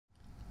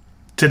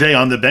Today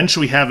on the bench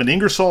we have an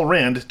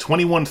Ingersoll-Rand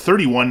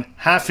 2131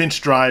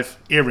 half-inch drive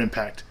air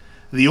impact.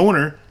 The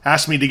owner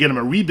asked me to get him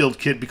a rebuild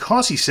kit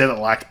because he said it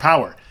lacked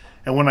power,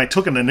 and when I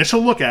took an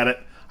initial look at it,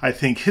 I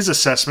think his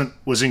assessment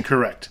was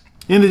incorrect.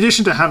 In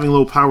addition to having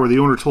low power, the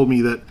owner told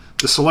me that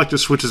the selector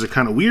switches are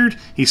kind of weird.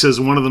 He says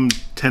one of them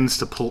tends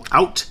to pull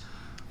out.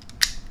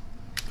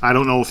 I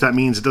don't know if that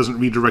means it doesn't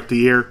redirect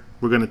the air.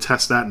 We're going to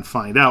test that and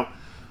find out.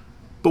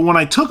 But when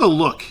I took a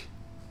look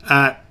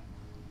at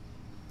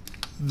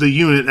the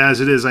unit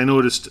as it is, I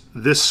noticed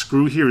this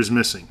screw here is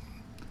missing.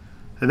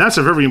 And that's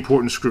a very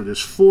important screw. There's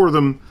 4 of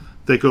them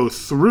that go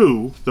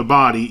through the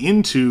body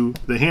into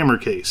the hammer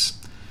case.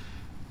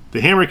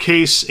 The hammer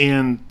case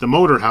and the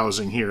motor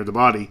housing here, the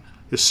body,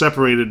 is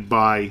separated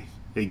by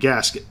a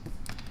gasket.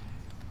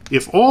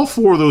 If all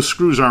 4 of those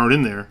screws aren't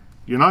in there,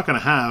 you're not going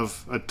to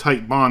have a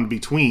tight bond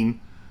between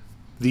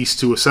these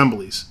 2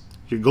 assemblies.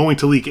 You're going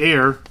to leak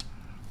air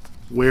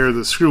where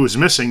the screw is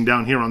missing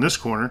down here on this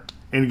corner,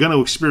 and you're going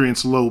to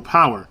experience low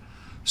power.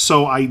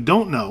 So I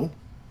don't know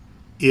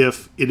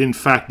if it in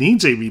fact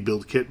needs a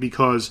rebuild kit,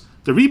 because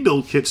the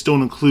rebuild kits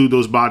don't include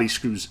those body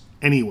screws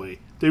anyway.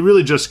 They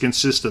really just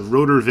consist of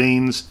rotor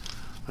vanes,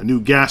 a new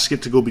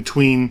gasket to go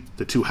between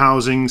the 2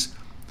 housings,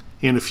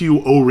 and a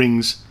few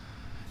O-rings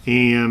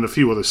and a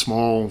few other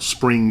small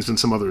springs and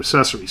some other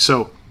accessories.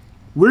 So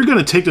we're going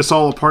to take this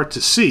all apart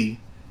to see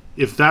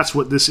if that's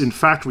what this in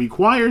fact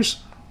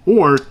requires,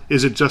 or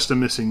is it just a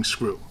missing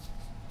screw.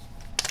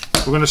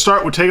 We're going to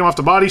start with taking off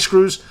the body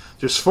screws.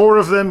 There's 4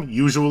 of them.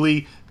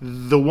 Usually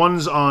the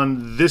ones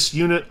on this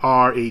unit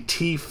are a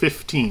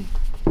T15.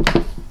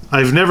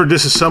 I've never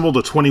disassembled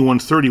a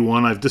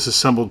 2131. I've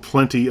disassembled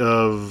plenty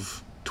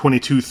of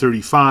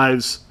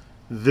 2235s.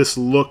 This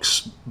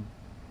looks,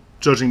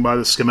 judging by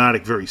the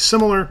schematic, very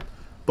similar,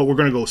 but we're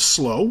going to go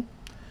slow.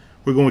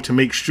 We're going to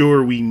make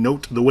sure we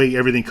note the way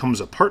everything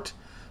comes apart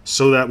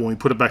so that when we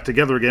put it back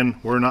together again,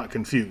 we're not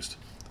confused.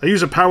 I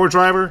use a power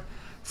driver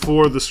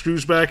for the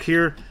screws back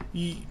here.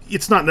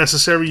 It's not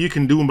necessary. You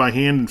can do them by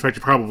hand. In fact,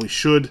 you probably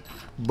should.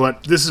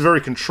 But this is a very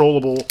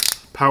controllable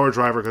power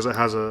driver because it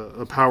has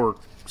a power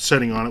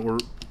setting on it where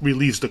it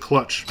relieves the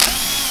clutch.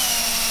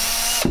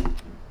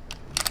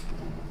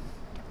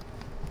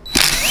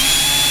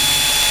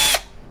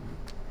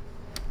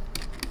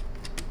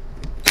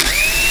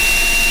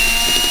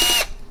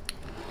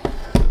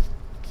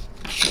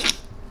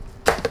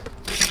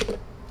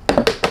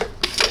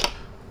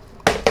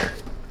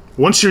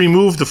 Once you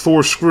remove the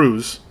 4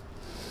 screws,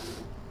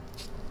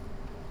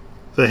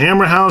 the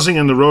hammer housing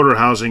and the rotor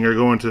housing are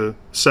going to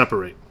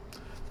separate.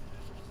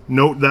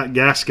 Note that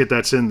gasket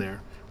that's in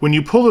there. When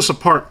you pull this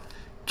apart,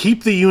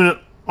 keep the unit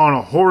on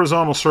a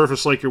horizontal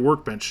surface like your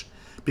workbench,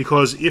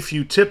 because if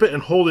you tip it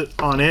and hold it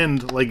on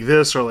end like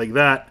this or like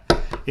that,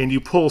 and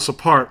you pull this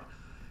apart,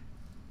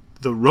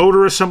 the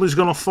rotor assembly is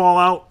going to fall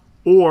out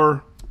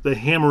or the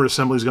hammer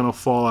assembly is going to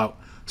fall out.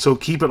 So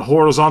keep it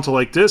horizontal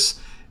like this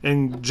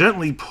and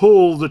gently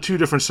pull the 2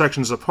 different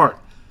sections apart.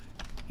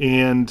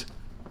 And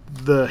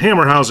the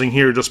hammer housing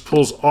here just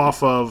pulls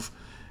off of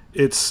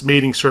its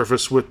mating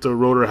surface with the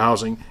rotor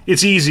housing.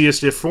 It's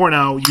easiest if, for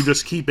now, you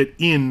just keep it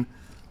in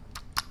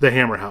the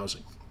hammer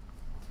housing.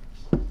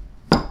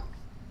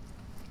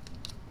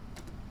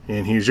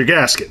 And here's your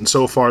gasket. And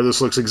so far, this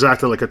looks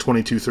exactly like a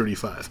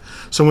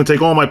 2235. So I'm going to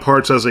take all my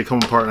parts as they come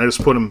apart, and I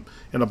just put them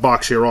in a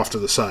box here off to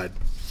the side.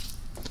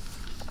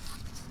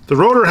 The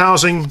rotor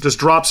housing just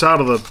drops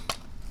out of the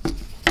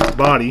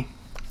body,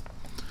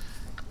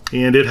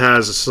 and it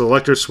has a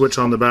selector switch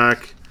on the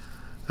back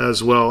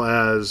as well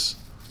as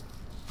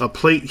a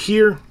plate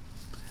here.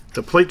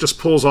 The plate just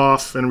pulls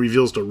off and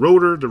reveals the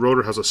rotor. The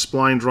rotor has a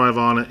spline drive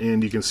on it,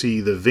 and you can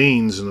see the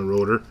vanes in the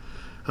rotor,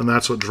 and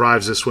that's what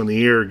drives this when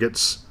the air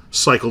gets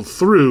cycled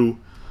through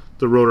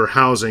the rotor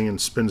housing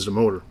and spins the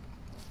motor.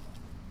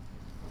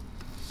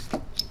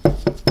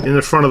 In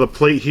the front of the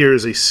plate here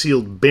is a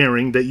sealed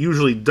bearing that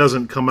usually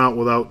doesn't come out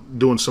without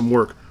doing some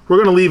work. We're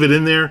going to leave it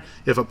in there.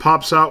 If it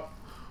pops out,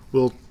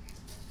 we'll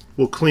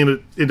clean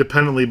it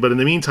independently, but in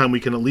the meantime we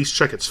can at least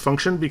check its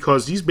function,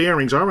 because these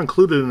bearings are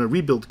included in a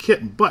rebuild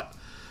kit, but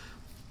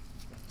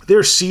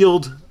they're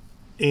sealed,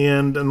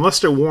 and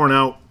unless they're worn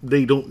out,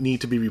 they don't need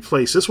to be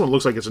replaced. This one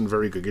looks like it's in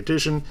very good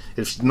condition.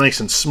 It's nice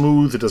and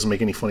smooth. It doesn't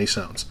make any funny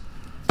sounds.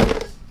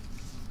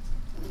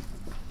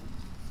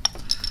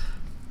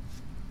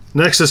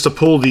 Next is to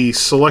pull the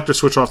selector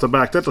switch off the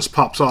back. That just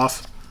pops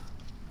off.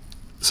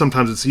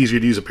 Sometimes it's easier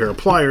to use a pair of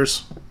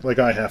pliers, like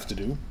I have to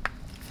do.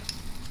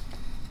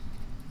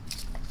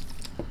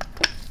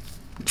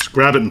 Just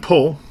grab it and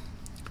pull.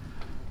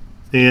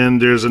 And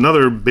there's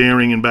another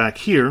bearing in back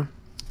here.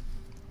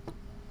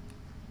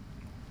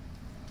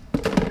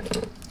 And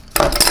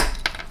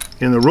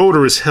the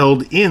rotor is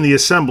held in the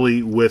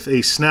assembly with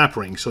a snap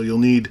ring, so you'll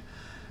need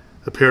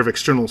a pair of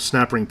external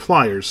snap ring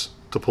pliers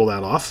to pull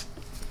that off.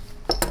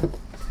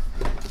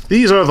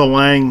 These are the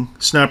Lang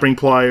snap ring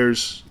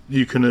pliers.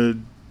 You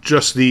can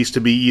adjust these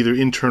to be either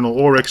internal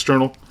or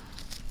external.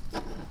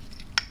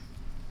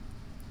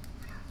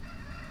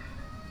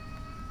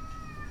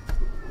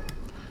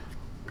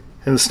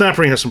 And the snap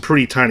ring has some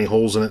pretty tiny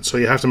holes in it, so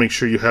you have to make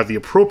sure you have the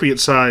appropriate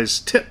size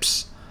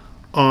tips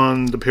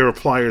on the pair of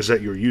pliers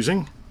that you're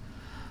using.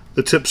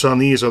 The tips on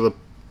these are the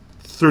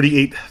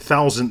 38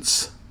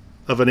 thousandths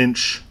of an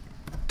inch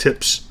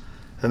tips,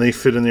 and they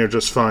fit in there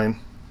just fine.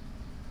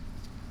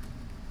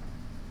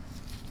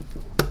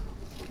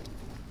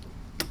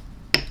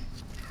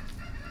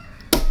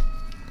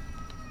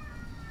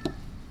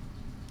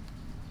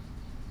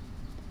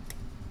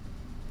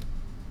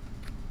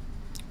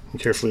 And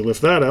carefully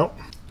lift that out.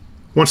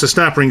 Once the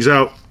snap ring's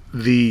out,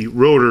 the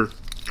rotor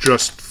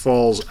just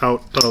falls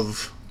out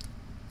of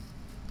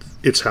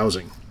its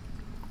housing.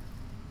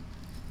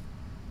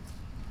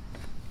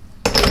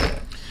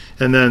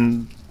 And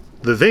then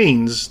the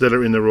vanes that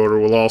are in the rotor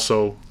will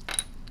also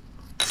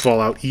fall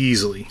out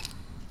easily.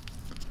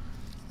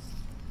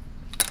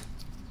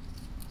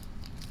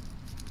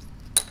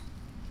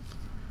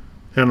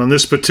 And on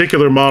this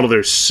particular model,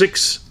 there's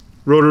 6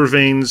 rotor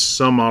vanes.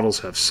 Some models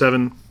have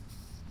 7.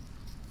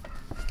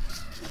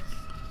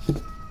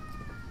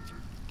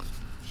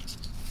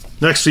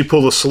 Next, we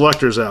pull the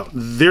selectors out.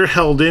 They're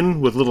held in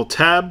with little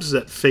tabs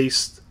that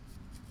face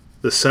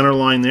the center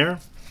line there.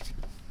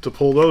 To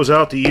pull those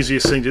out, the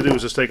easiest thing to do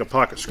is just take a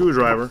pocket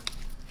screwdriver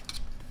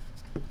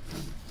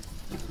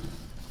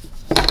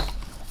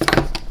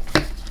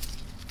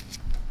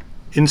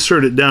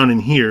insert it down in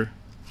here,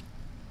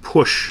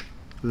 push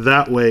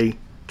that way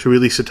to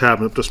release the tab,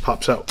 and it just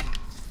pops out.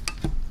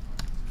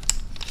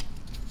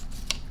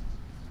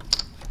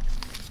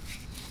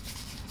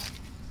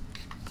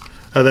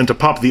 And then to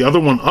pop the other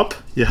one up,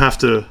 you have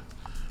to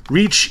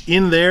reach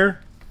in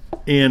there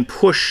and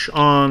push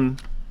on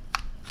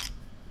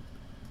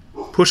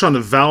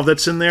the valve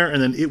that's in there,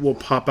 and then it will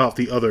pop out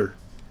the other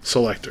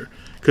selector.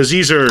 Because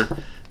these are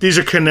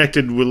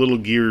connected with little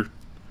gear.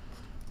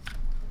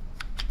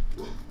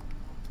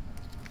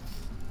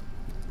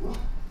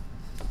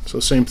 So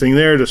same thing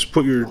there, just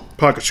put your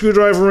pocket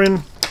screwdriver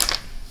in,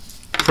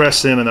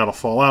 press in, and that'll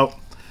fall out.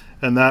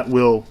 And that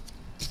will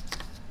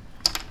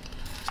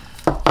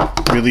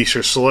release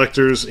your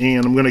selectors.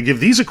 And I'm going to give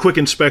these a quick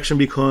inspection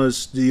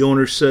because the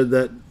owner said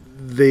that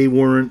they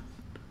were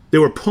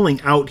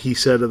pulling out, he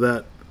said,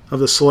 of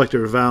the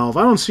selector valve.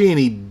 I don't see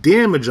any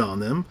damage on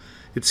them.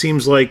 It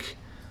seems like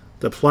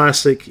the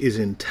plastic is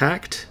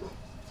intact.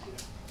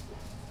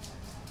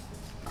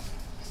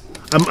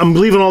 I'm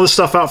leaving all this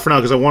stuff out for now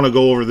because I want to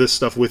go over this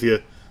stuff with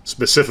you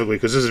specifically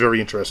because this is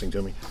very interesting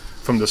to me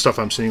from the stuff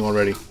I'm seeing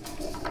already.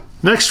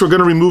 Next, we're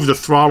going to remove the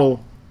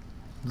throttle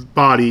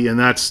body, and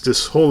that's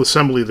this whole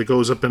assembly that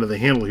goes up into the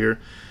handle here.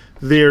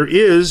 There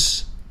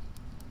is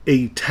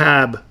a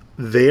tab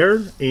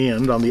there,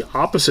 and on the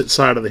opposite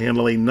side of the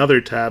handle another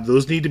tab.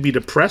 Those need to be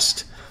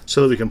depressed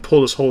so that we can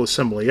pull this whole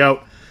assembly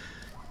out.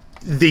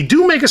 They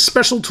do make a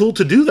special tool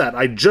to do that.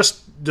 I just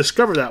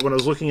discovered that when I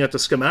was looking at the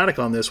schematic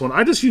on this one.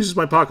 I just use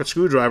my pocket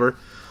screwdriver.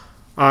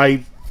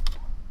 I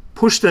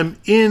push them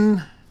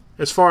in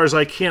as far as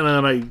I can,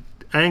 and then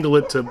I angle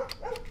it to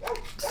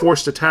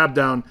force the tab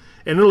down,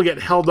 and it'll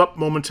get held up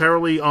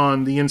momentarily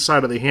on the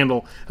inside of the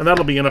handle, and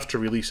that'll be enough to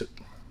release it.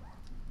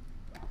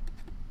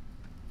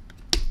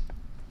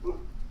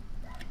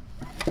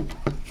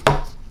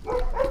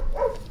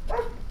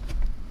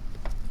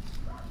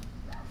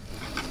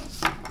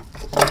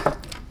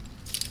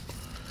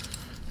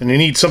 And you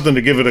need something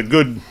to give it a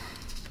good,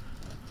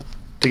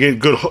 to get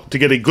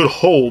a good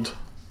hold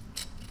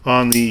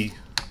on the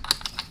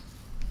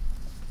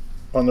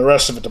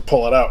rest of it to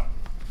pull it out.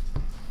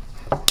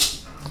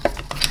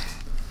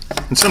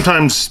 And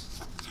sometimes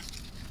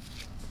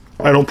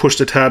I don't push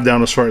the tab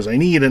down as far as I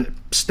need, and it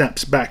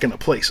snaps back into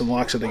place and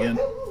locks it again.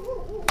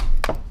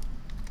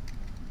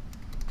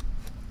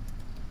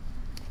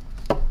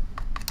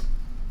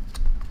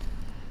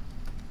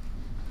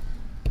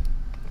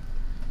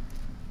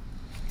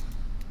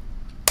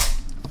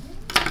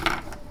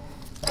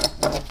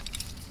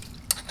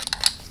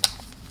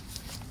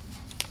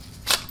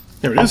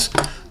 There it is.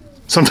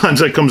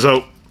 Sometimes that comes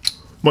out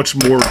much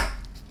more.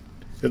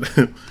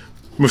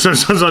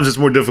 Sometimes it's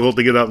more difficult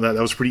to get out than that.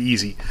 That was pretty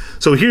easy.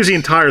 So here's the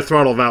entire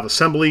throttle valve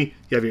assembly.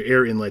 You have your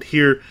air inlet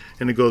here,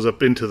 and it goes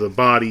up into the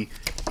body.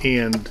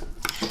 And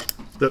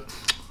the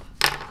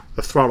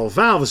throttle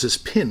valve is this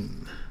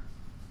pin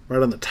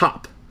right on the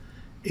top.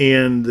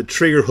 And the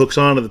trigger hooks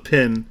onto the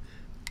pin,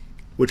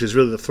 which is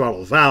really the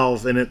throttle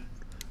valve, and it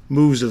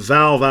moves the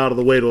valve out of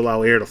the way to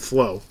allow air to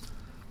flow.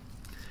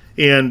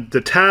 And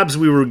the tabs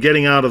we were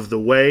getting out of the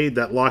way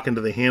that lock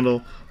into the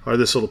handle are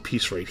this little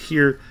piece right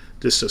here.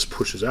 This just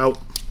pushes out.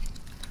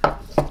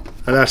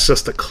 And that's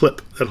just the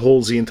clip that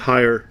holds the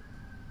entire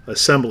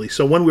assembly.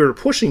 So when we were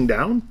pushing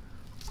down,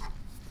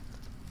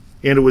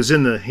 and it was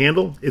in the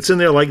handle, it's in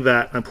there like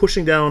that. I'm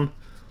pushing down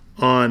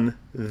on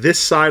this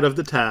side of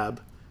the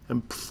tab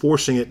and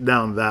forcing it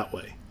down that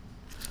way.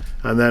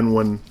 And then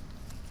when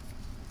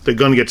the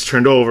gun gets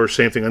turned over,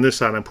 same thing on this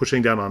side. I'm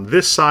pushing down on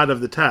this side of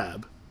the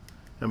tab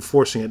and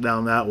forcing it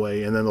down that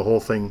way, and then the whole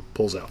thing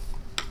pulls out.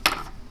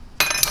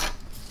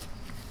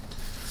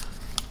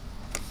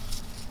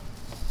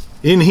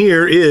 In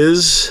here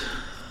is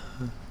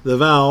the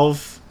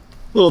valve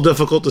A little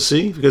difficult to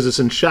see because it's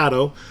in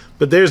shadow,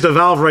 but there's the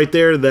valve right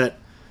there that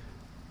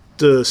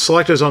the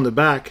selectors on the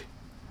back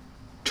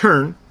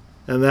turn,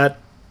 and that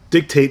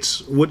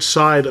dictates which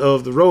side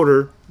of the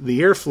rotor the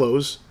air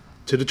flows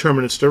to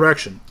determine its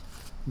direction.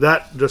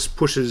 That just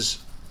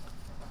pushes...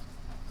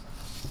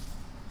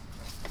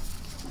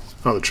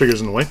 Oh, the trigger's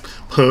in the way.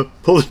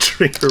 Pull the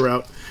trigger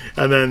out,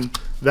 and then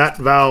that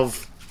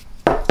valve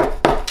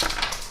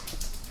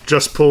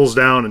just pulls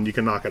down and you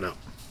can knock it out.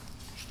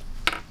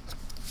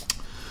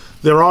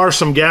 There are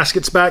some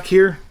gaskets back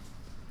here.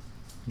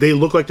 They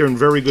look like they're in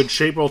very good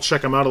shape. I'll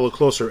check them out a little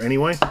closer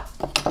anyway.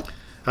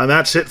 And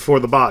that's it for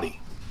the body.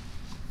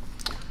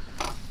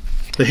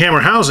 The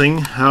hammer housing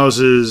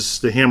houses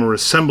the hammer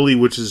assembly,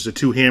 which is the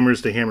two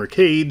hammers, the hammer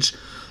cage,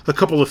 a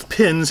couple of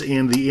pins,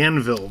 and the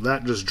anvil.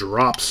 That just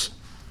drops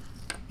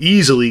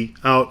easily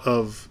out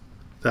of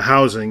the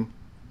housing.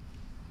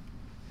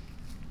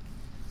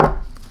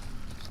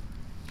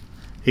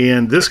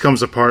 And this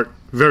comes apart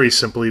very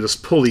simply.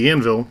 Just pull the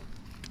anvil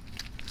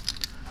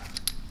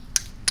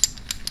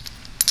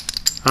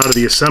out of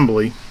the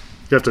assembly.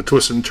 You have to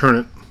twist it and turn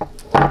it.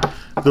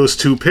 Those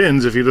two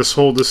pins, if you just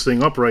hold this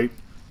thing upright,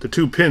 the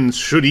two pins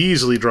should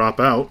easily drop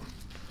out.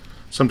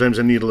 Sometimes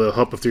I need a little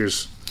help if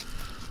there's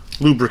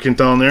lubricant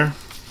on there.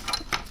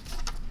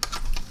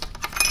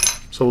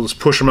 So we'll just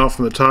push them out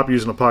from the top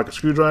using a pocket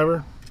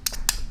screwdriver.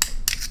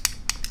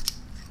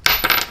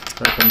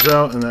 That comes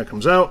out and that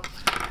comes out.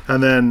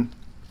 And then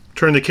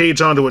turn the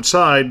cage onto its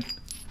side,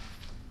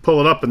 pull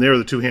it up, and there are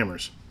the two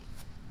hammers.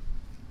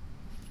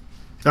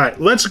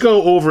 Alright, let's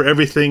go over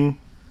everything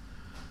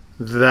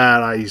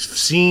that I've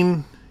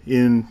seen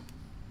in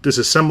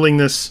disassembling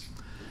this.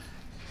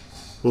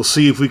 We'll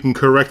see if we can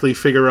correctly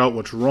figure out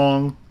what's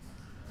wrong,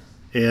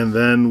 and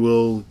then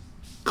we'll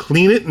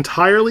clean it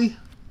entirely,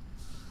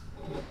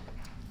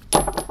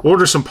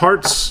 order some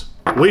parts,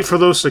 wait for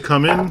those to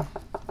come in,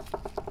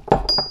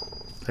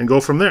 and go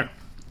from there.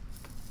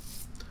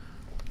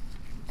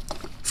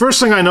 First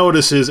thing I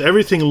notice is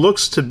everything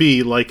looks to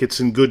be like it's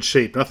in good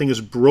shape. Nothing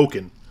is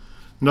broken.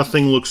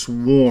 Nothing looks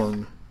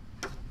worn.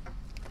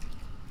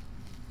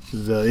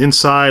 The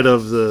inside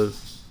of the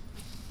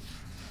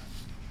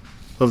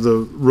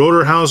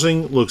rotor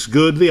housing looks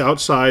good. The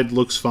outside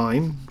looks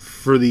fine.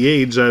 For the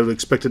age, I would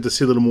expect it to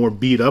see a little more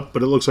beat up,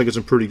 but it looks like it's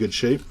in pretty good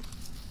shape.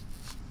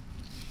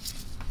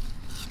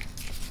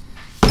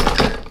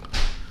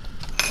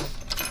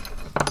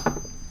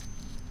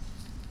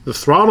 The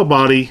throttle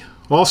body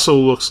also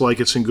looks like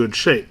it's in good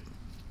shape.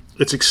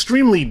 It's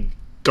extremely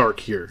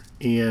dark here,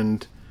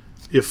 and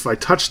if I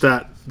touch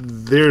that,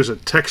 there's a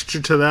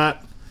texture to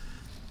that,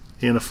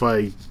 and if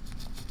I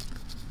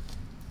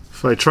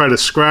try to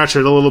scratch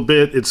it a little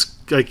bit,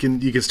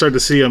 you can start to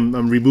see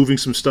I'm removing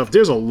some stuff.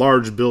 There's a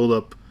large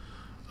buildup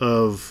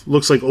of,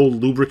 looks like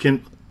old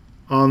lubricant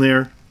on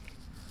there,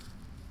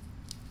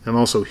 and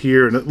also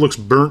here, and it looks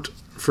burnt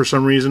for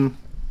some reason.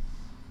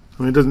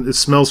 I mean, it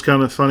smells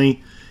kind of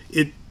funny.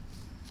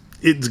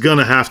 It's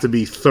gonna have to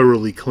be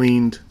thoroughly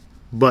cleaned,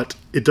 but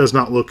it does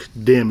not look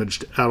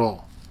damaged at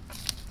all.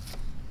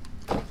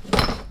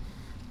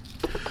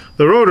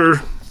 The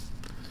rotor,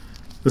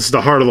 this is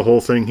the heart of the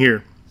whole thing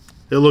here.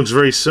 It looks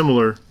very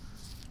similar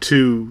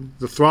to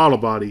the throttle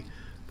body.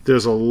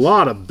 There's a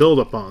lot of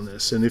buildup on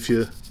this, and if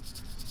you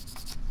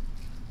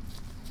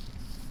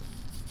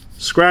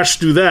scratch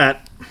through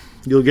that,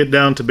 you'll get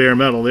down to bare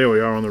metal. There we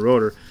are on the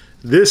rotor.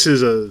 This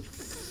is a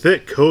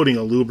thick coating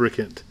of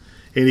lubricant,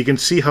 and you can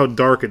see how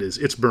dark it is.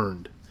 It's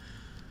burned.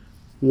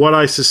 What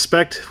I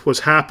suspect was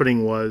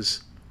happening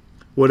was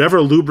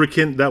whatever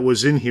lubricant that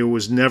was in here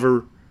was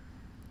never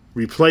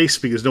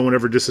replaced because no one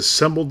ever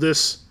disassembled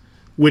this,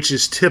 which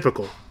is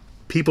typical.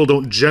 People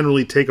don't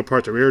generally take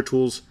apart their air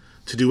tools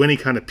to do any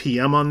kind of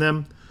PM on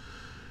them.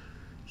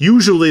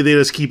 Usually they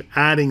just keep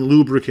adding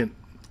lubricant.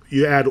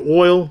 You add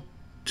oil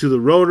to the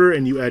rotor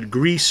and you add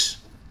grease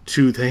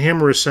to the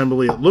hammer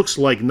assembly. It looks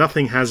like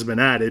nothing has been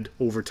added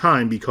over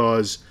time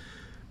because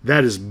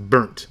that is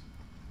burnt.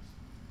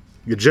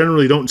 You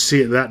generally don't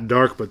see it that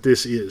dark, but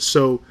this is.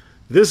 So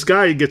this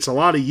guy gets a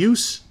lot of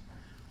use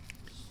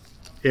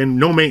and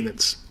no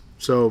maintenance.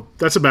 So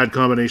that's a bad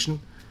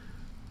combination.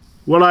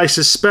 What I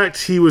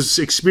suspect he was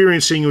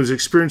experiencing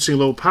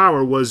low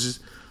power was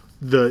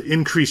the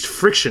increased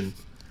friction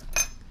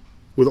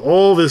with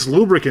all this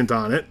lubricant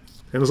on it,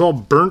 and it's all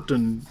burnt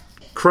and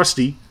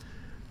crusty.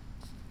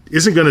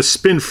 Isn't going to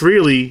spin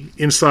freely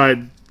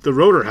inside the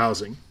rotor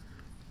housing.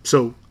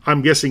 So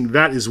I'm guessing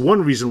that is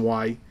one reason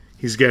why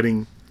he's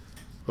getting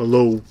a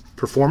low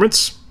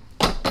performance.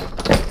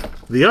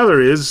 The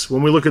other is,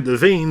 when we look at the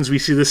vanes, we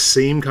see the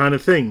same kind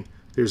of thing.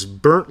 There's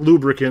burnt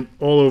lubricant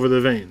all over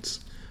the vanes.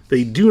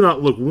 They do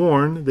not look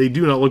worn, they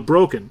do not look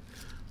broken.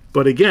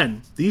 But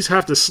again, these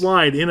have to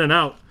slide in and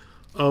out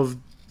of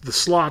the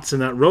slots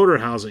in that rotor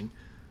housing.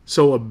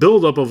 So a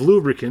buildup of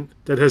lubricant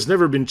that has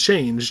never been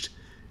changed,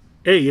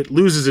 A, it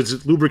loses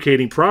its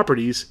lubricating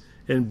properties,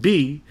 and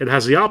B, it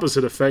has the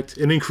opposite effect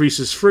and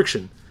increases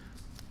friction.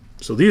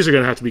 So these are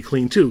going to have to be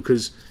cleaned too,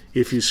 because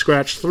if you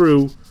scratch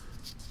through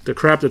the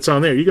crap that's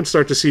on there, you can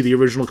start to see the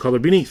original color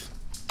beneath.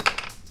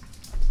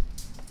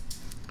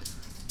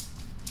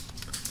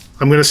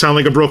 I'm going to sound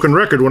like a broken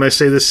record when I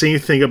say the same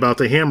thing about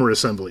the hammer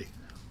assembly.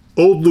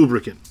 Old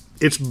lubricant.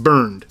 It's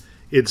burned.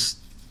 It's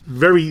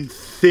very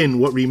thin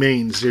what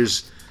remains.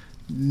 There's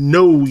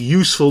no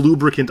useful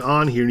lubricant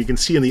on here. And you can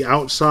see on the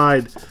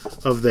outside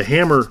of the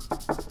hammer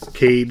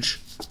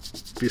cage,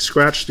 if you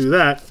scratch through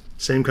that,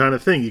 same kind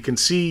of thing. You can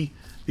see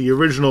the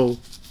original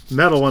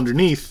metal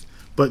underneath,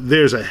 but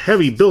there's a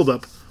heavy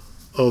buildup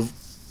of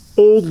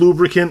old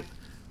lubricant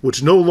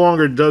which no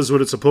longer does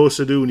what it's supposed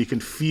to do, and you can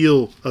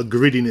feel a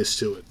grittiness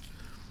to it.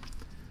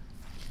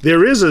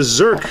 There is a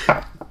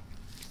Zerk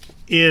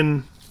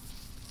in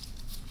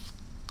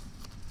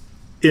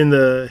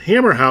the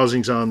hammer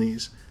housings on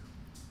these.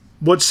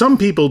 What some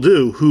people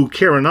do who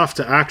care enough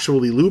to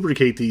actually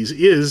lubricate these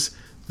is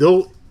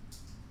they'll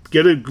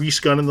get a grease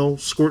gun and they'll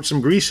squirt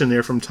some grease in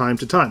there from time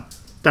to time.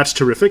 That's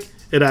terrific.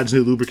 It adds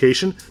new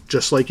lubrication,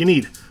 just like you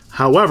need.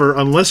 However,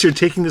 unless you're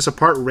taking this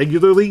apart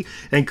regularly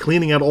and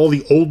cleaning out all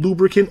the old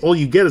lubricant, all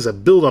you get is a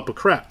buildup of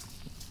crap,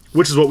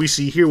 which is what we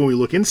see here when we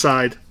look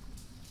inside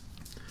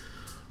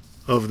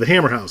of the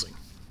hammer housing.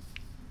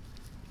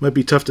 Might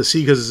be tough to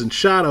see because it's in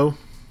shadow,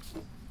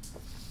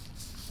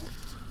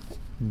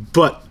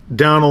 but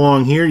down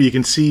along here you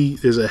can see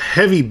there's a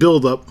heavy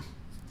buildup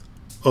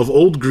of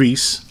old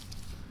grease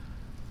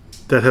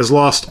that has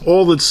lost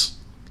all its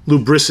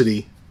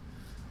lubricity,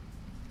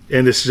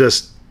 and it's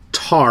just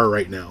tar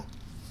right now.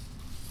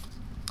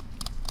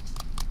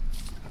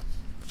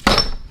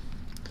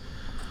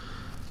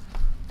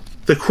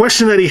 The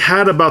question that he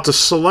had about the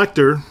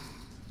selector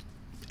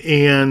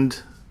and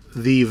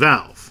the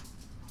valve.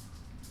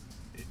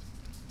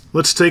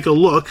 Let's take a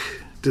look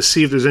to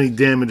see if there's any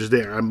damage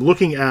there. I'm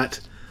looking at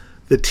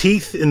the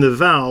teeth in the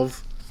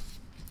valve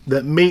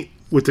that mate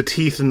with the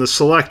teeth in the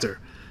selector,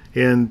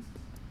 and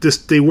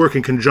they work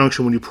in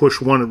conjunction. When you push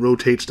one, it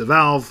rotates the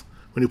valve.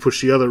 When you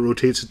push the other, it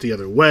rotates it the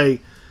other way.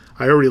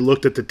 I already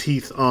looked at the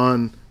teeth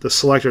on the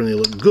selector and they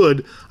look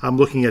good. I'm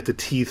looking at the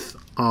teeth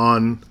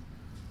on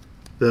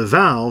the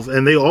valve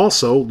and they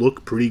also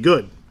look pretty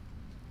good.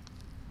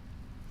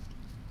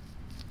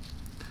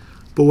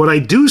 But what I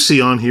do see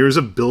on here is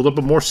a buildup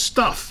of more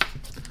stuff.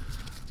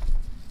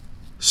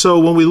 So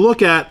when we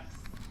look at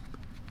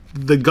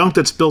the gunk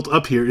that's built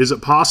up here, is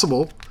it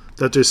possible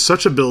that there's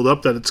such a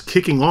buildup that it's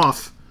kicking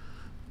off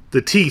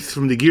the teeth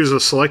from the gears of the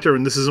selector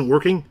and this isn't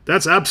working?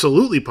 That's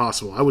absolutely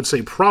possible. I would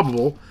say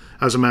probable,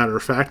 as a matter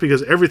of fact,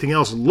 because everything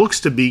else looks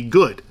to be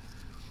good.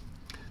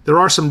 There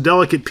are some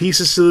delicate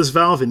pieces to this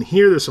valve in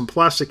here. There's some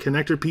plastic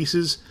connector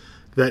pieces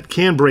that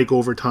can break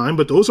over time,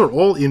 but those are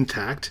all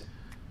intact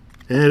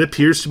and it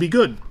appears to be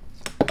good.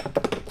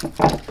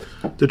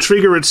 The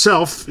trigger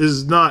itself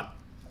is not,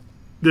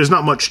 there's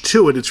not much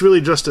to it. It's really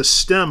just a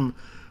stem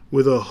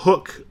with a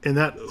hook, and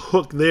that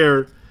hook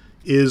there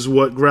is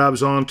what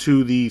grabs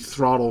onto the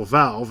throttle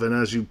valve, and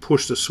as you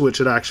push the switch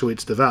it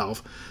actuates the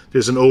valve.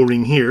 There's an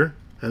O-ring here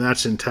and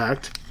that's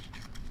intact.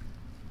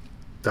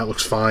 That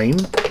looks fine.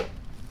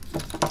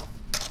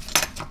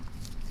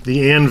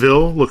 The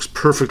anvil looks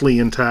perfectly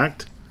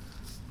intact,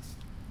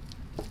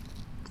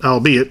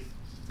 albeit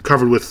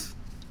covered with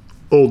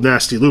old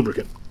nasty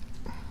lubricant.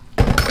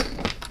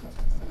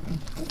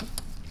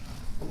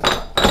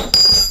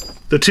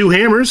 The two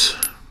hammers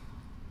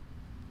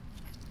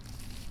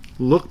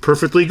look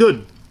perfectly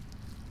good,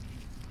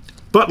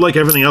 but like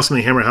everything else in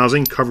the hammer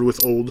housing, covered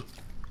with old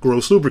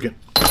gross lubricant.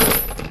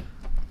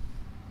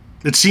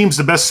 It seems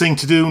the best thing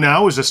to do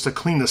now is just to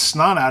clean the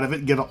snot out of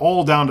it, get it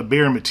all down to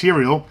bare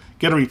material,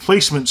 get a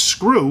replacement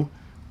screw,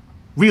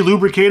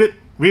 re-lubricate it,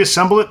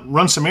 reassemble it,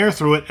 run some air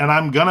through it, and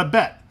I'm gonna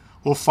bet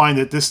we'll find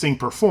that this thing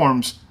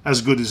performs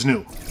as good as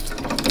new.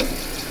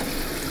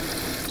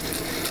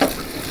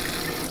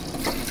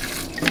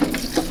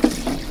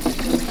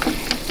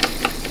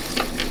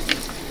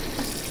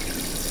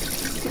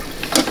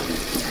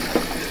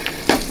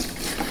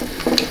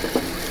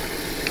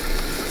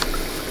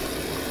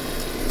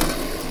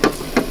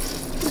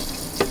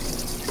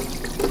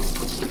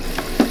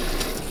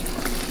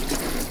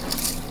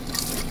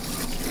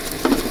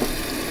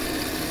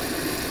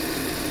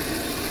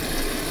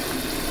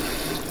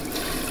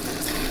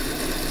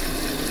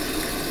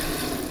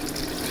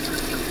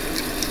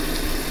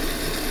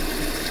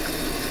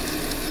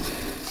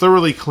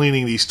 Thoroughly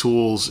cleaning these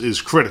tools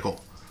is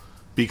critical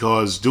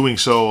because doing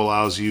so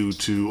allows you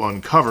to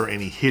uncover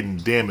any hidden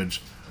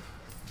damage.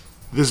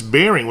 This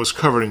bearing was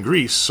covered in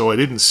grease, so I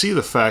didn't see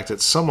the fact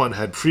that someone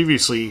had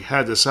previously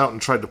had this out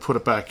and tried to put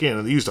it back in,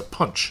 and they used a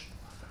punch.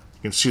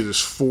 You can see there's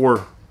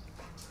 4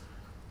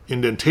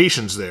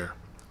 indentations there.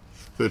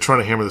 They're trying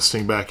to hammer this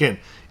thing back in,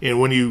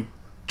 and when you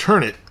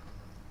turn it,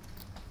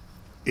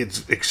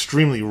 it's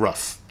extremely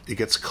rough. It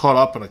gets caught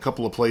up in a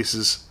couple of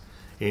places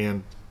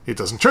and it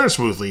doesn't turn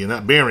smoothly, and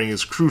that bearing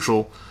is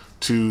crucial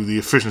to the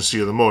efficiency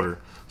of the motor.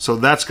 So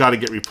that's got to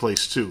get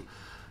replaced too.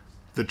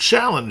 The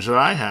challenge that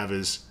I have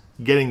is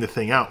getting the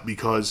thing out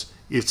because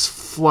it's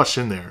flush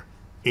in there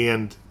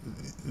and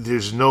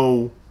there's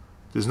nothing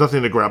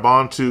to grab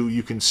onto.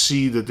 You can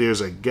see that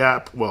there's a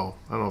gap. Well,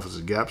 I don't know if it's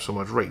a gap so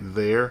much right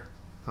there.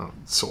 Oh,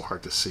 it's so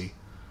hard to see.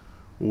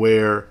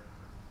 Where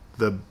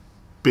the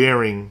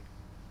bearing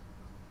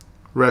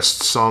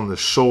rests on the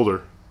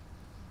shoulder,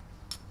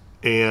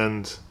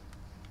 and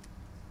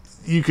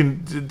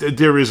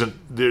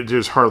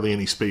there's hardly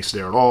any space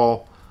there at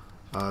all.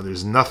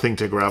 There's nothing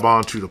to grab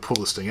onto to pull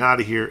this thing out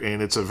of here,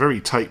 and it's a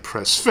very tight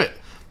press fit.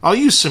 I'll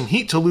use some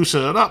heat to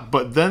loosen it up,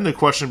 but then the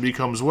question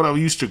becomes what I'll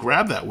use to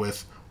grab that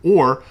with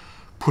or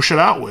push it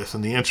out with,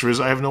 and the answer is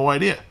I have no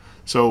idea.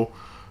 So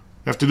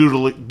I have to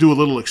do a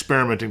little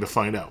experimenting to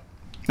find out.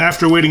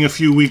 After waiting a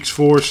few weeks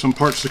for some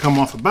parts to come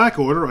off a back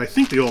order, I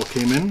think they all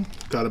came in.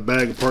 Got a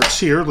bag of parts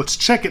here. Let's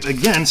check it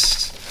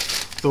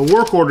against the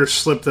work order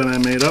slip that I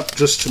made up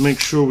just to make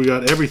sure we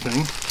got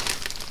everything.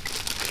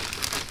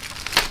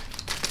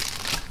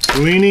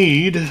 We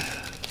need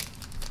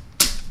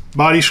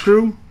body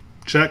screw,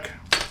 check.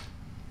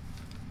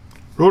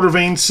 Rotor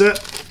vane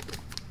set,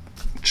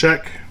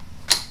 check.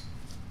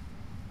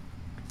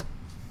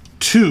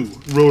 2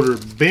 rotor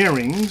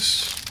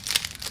bearings,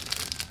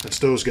 that's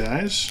those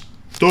guys.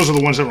 Those are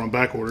the ones that were on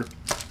back order.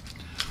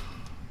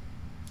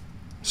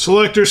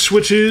 Selector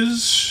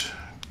switches,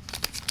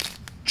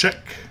 check.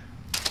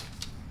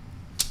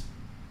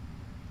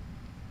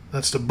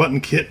 That's the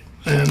button kit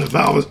and a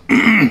valve,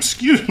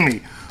 excuse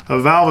me, a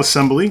valve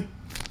assembly,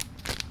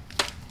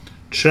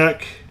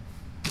 check,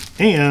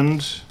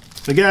 and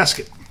the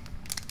gasket.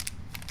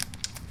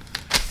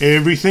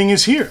 Everything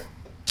is here.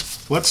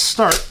 Let's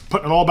start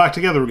putting it all back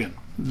together again.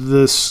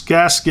 This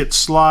gasket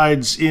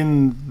slides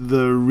in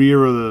the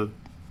rear of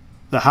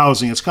the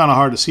housing. It's kind of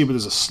hard to see, but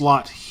there's a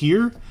slot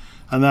here,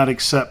 and that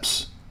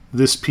accepts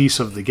this piece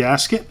of the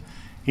gasket.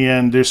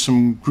 And there's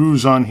some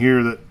grooves on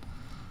here that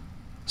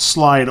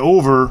slide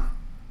over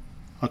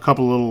a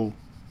couple little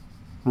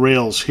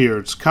rails here.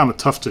 It's kind of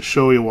tough to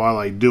show you while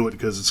I do it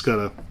because it's got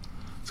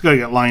to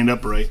get lined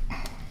up right.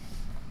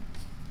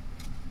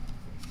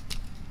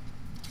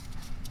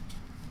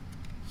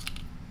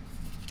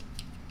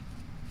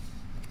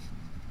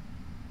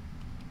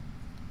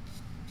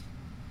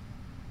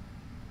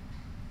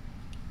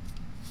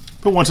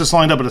 But once it's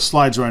lined up, it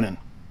slides right in.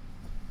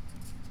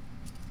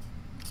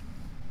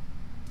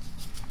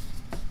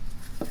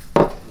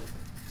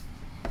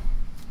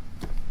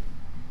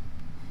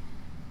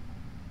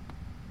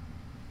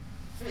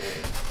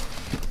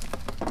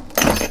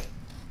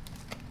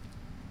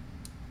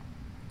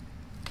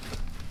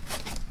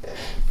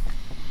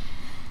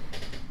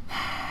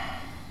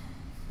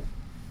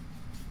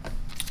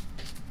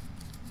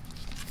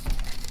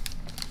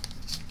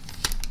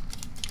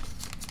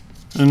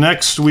 And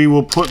next we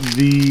will put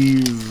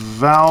the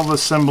valve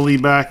assembly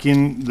back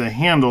in the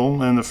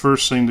handle, and the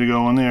first thing to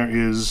go in there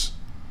is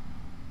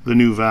the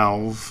new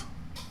valve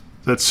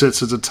that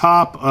sits at the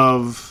top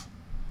of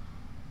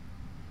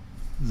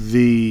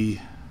the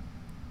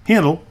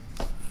handle,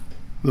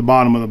 the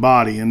bottom of the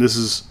body, and this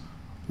is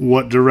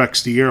what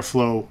directs the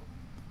airflow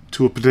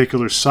to a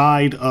particular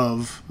side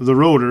of the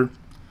rotor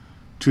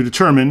to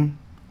determine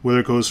whether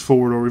it goes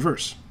forward or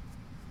reverse.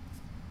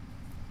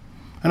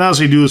 And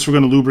as we do this, we're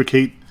going to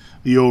lubricate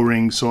the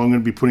O-ring, so I'm going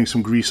to be putting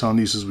some grease on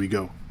these as we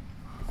go.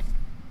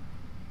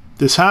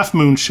 This half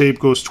moon shape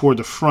goes toward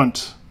the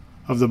front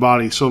of the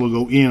body, so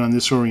it'll go in on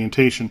this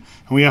orientation,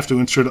 and we have to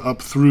insert it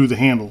up through the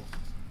handle.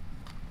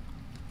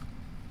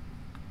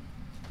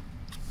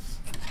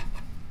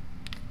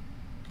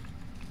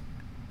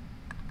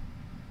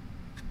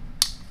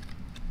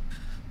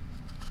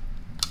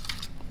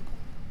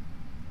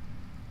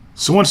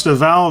 So once the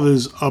valve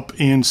is up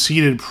and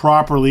seated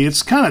properly,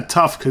 it's kind of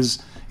tough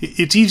because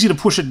it's easy to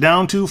push it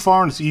down too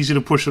far and it's easy to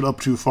push it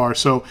up too far.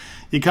 So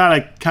you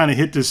kind of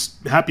hit this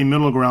happy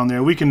middle ground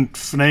there. We can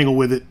finagle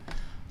with it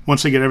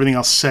once I get everything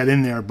else set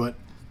in there, but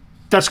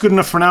that's good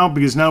enough for now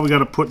because now we got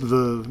to put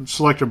the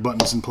selector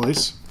buttons in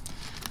place.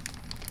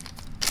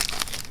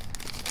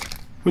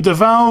 With the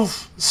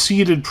valve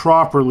seated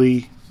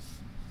properly,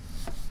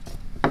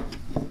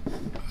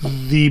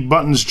 the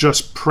buttons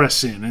just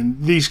press in,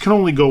 and these can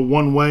only go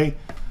one way.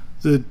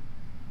 The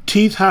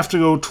teeth have to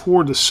go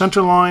toward the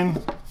center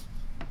line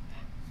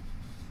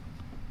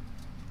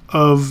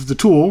of the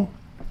tool,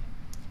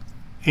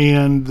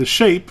 and the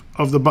shape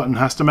of the button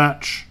has to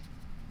match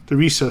the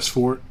recess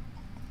for it.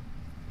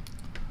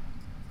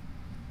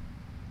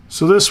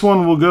 So this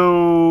one will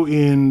go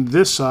in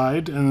this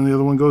side, and then the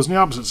other one goes in the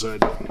opposite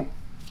side.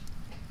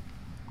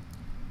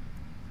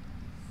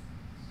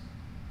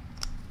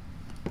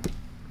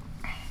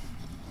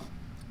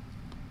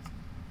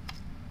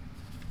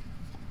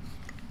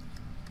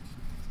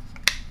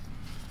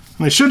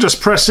 And they should just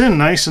press in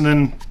nice, and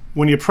then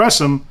when you press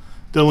them,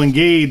 they'll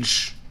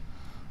engage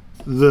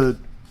the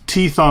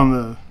teeth on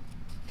the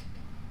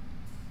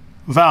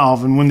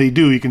valve, and when they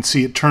do, you can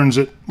see it turns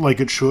it like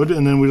it should,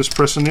 and then we just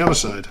press on the other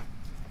side.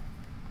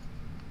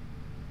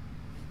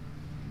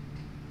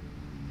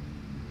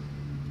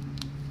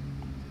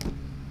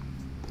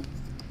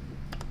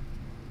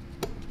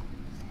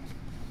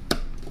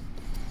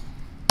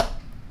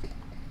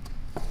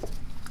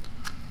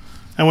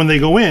 And when they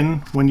go in,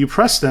 when you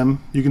press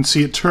them, you can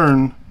see it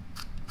turn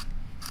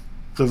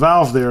the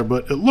valve there,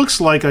 but it looks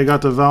like I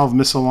got the valve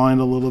misaligned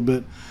a little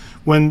bit.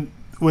 When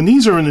when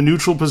these are in the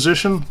neutral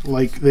position,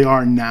 like they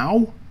are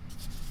now,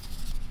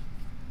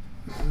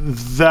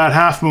 that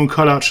half moon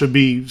cutout should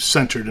be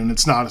centered, and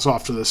it's not. It's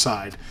off to the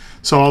side.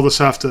 So I'll just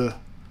have to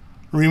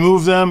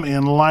remove them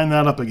and line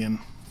that up again.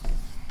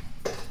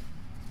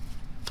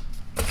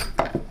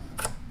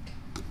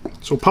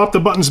 So pop the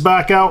buttons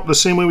back out the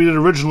same way we did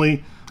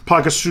originally.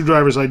 Pocket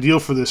screwdriver is ideal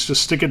for this.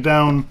 Just stick it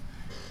down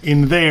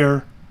in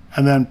there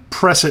and then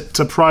press it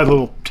to pry the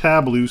little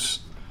tab loose,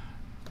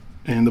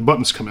 and the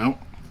buttons come out.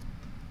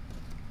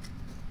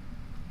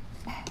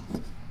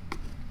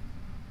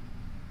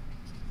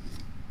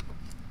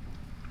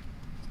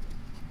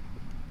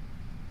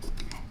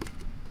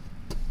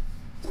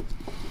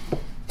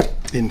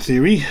 In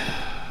theory.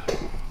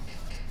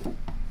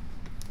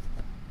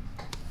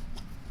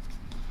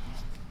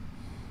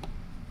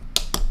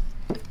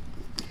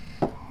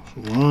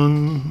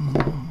 One.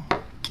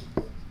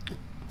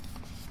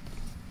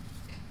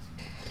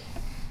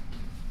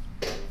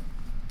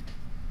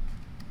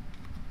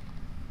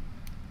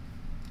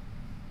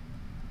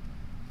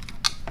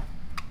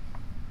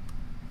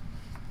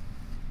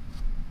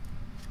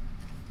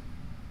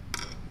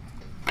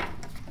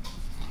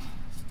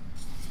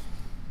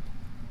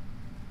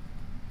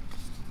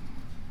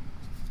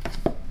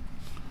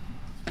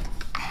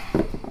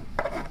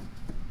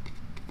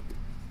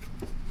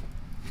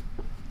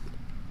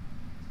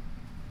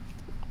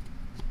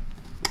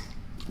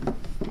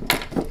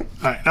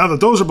 Alright, now that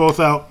those are both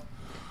out,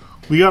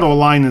 we got to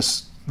align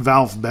this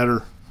valve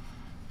better.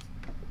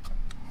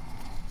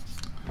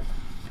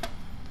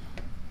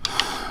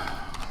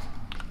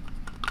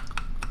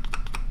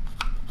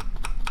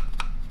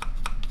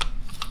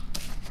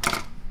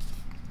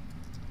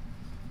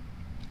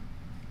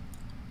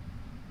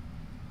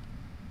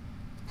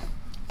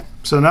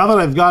 So now that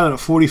I've got it at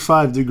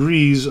 45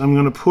 degrees, I'm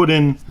going to put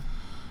in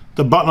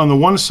the button on the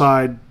one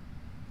side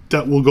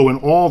that will go in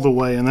all the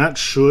way, and that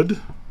should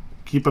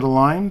keep it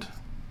aligned.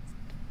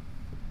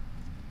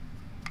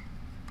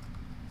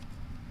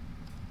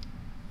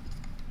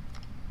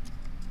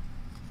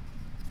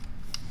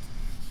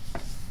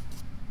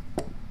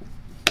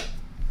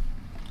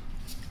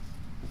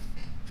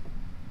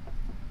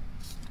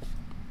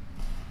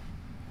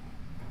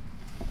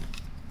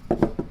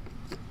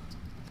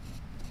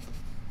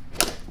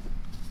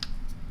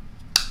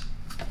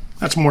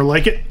 That's more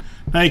like it.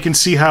 Now you can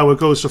see how it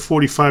goes to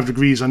 45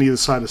 degrees on either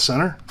side of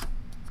center.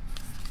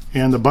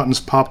 And the buttons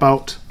pop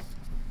out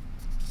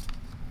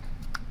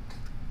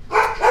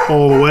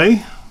all the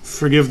way.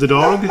 Forgive the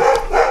dog.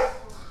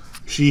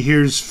 She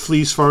hears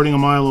fleas farting a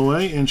mile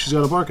away and she's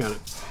got to bark at it.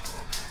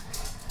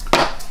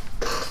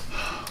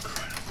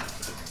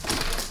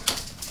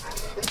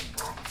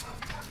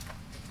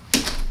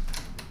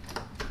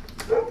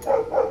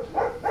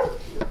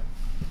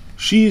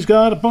 She's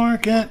got to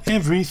bark at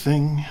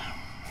everything.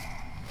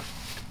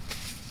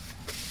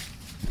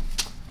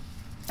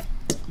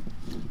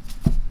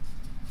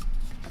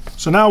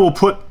 So now we'll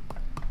put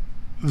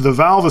the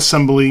valve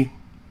assembly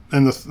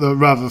and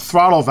the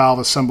throttle valve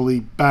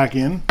assembly back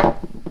in.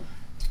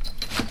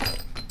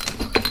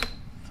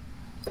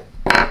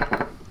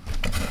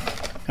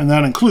 And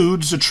that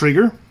includes the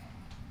trigger.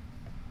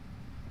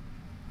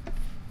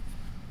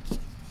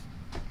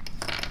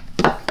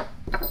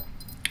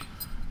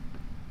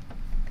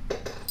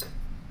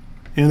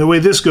 And the way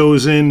this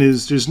goes in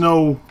is there's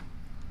no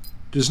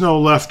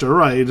left or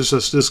right. It's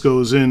just this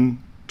goes in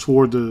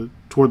toward the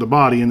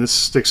body, and this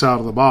sticks out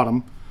of the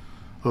bottom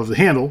of the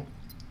handle.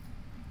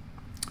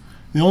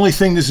 The only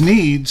thing this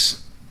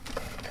needs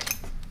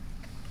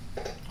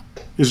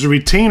is a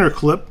retainer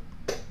clip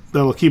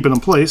that'll keep it in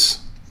place.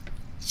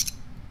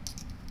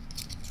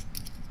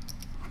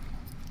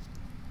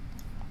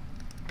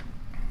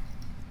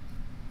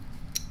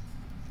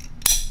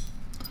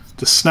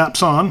 Just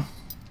snaps on.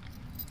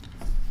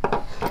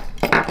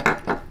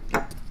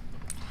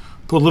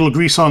 Put a little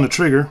grease on the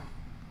trigger.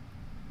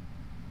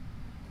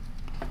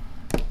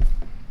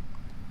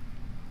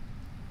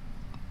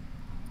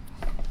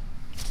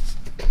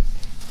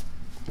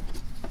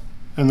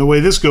 And the way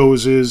this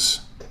goes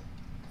is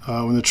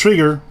when the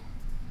trigger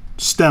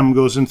stem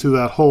goes into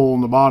that hole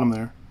in the bottom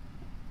there,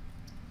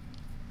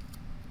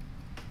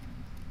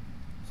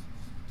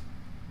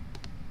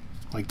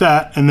 like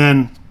that, and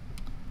then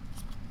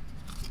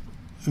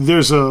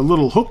there's a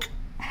little hook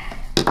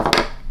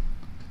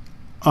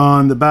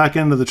on the back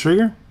end of the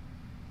trigger.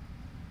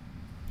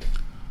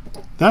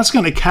 That's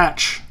going to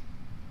catch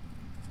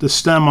the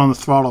stem on the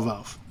throttle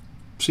valve.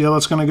 See how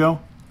that's going to go?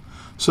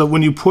 So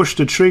when you push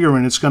the trigger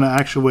in, it's going to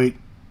actuate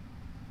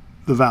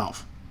the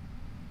valve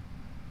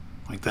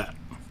like that.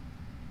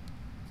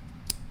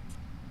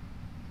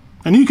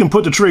 And you can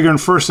put the trigger in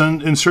first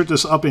and insert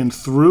this up and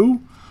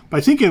through, but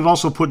I think you can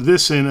also put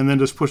this in and then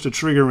just push the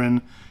trigger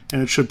in,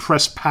 and it should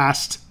press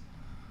past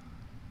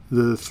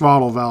the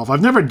throttle valve.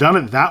 I've never done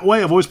it that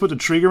way. I've always put the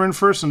trigger in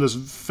first and just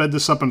fed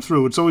this up and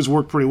through. It's always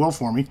worked pretty well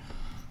for me.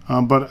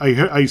 But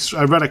I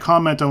read a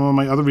comment on one of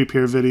my other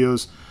repair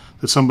videos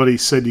that somebody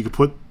said you could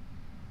put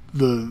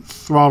the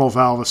throttle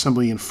valve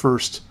assembly in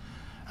first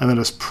and then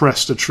just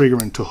press the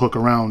trigger in to hook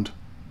around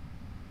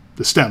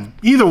the stem.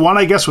 Either one,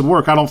 I guess, would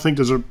work. I don't think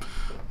there's a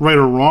right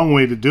or wrong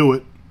way to do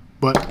it,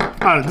 but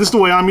this is the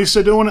way I'm used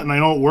to doing it, and I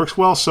know it works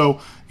well.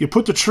 So you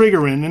put the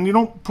trigger in, and you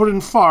don't put it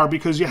in far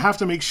because you have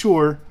to make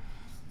sure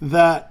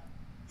that,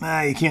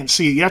 you can't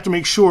see it. You have to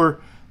make sure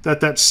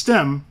that that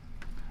stem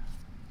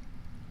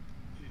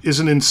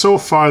isn't in so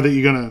far that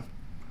you're going to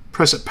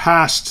press it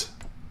past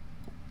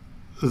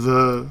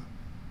the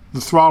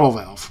throttle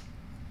valve.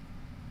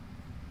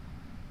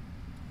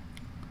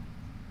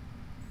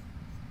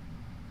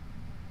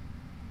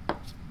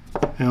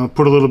 And I'll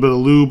put a little bit of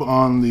lube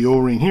on the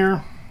O-ring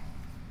here.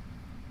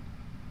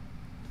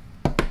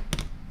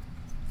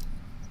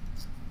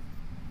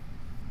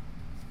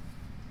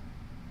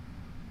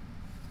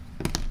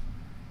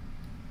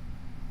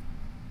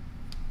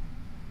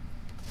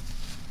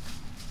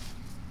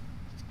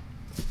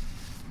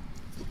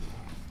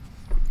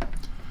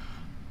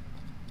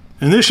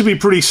 And this should be a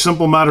pretty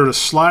simple matter of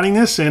sliding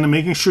this in and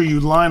making sure you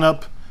line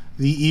up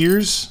the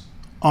ears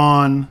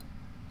on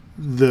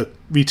the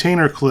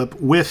retainer clip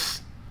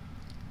with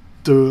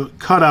the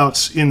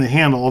cutouts in the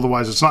handle,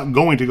 otherwise it's not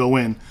going to go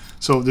in.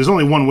 So there's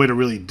only one way to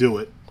really do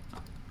it.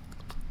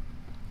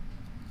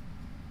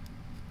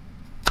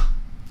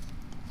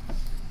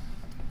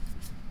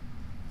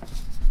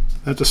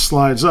 That just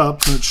slides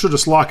up and it should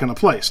just lock into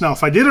place. Now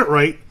if I did it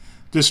right,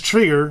 this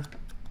trigger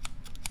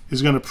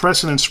is going to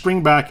press it and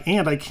spring back,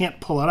 and I can't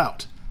pull it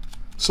out.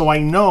 So I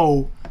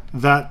know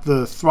that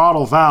the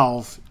throttle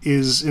valve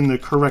is in the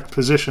correct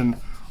position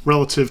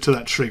relative to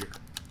that trigger.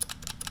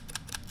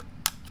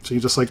 See,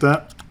 just like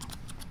that.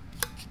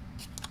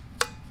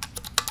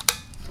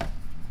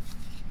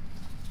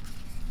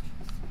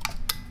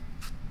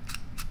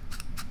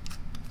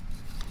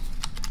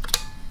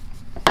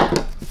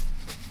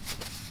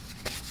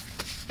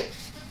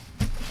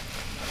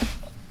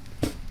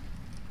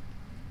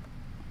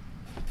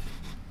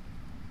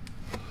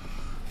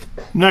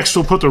 Next,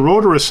 we'll put the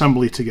rotor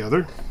assembly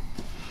together.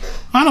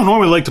 I don't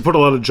normally like to put a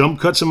lot of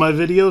jump cuts in my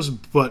videos,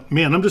 but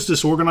man, I'm just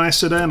disorganized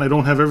today and I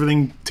don't have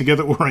everything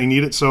together where I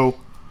need it, so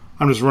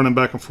I'm just running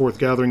back and forth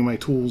gathering my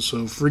tools,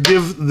 so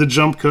forgive the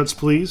jump cuts,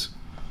 please.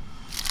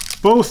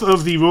 Both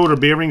of the rotor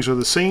bearings are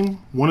the same.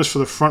 One is for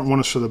the front, one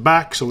is for the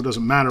back, so it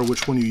doesn't matter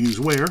which one you use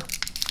where.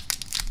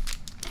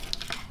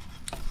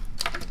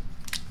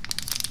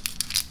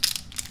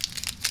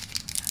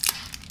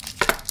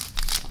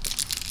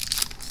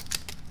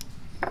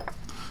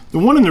 The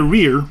one in the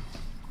rear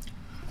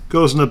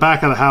goes in the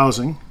back of the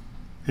housing,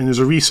 and there's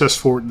a recess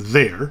for it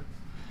there.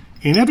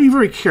 And you have to be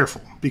very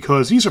careful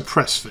because these are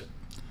press fit.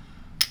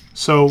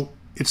 So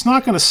it's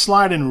not going to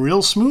slide in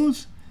real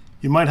smooth.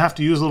 You might have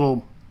to use a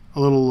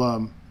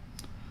little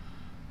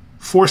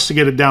force to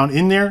get it down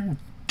in there.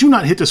 Do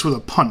not hit this with a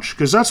punch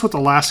because that's what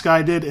the last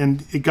guy did,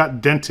 and it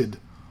got dented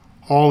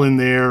all in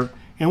there.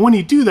 And when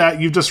you do that,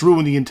 you've just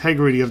ruined the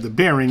integrity of the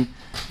bearing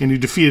and you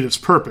defeated its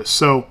purpose.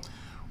 So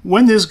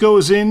when this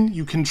goes in,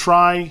 you can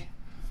try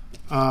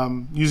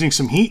using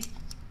some heat,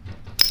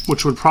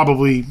 which would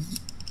probably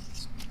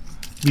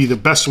be the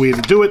best way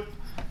to do it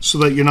so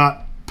that you're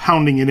not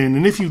pounding it in.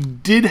 And if you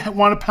did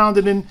want to pound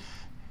it in,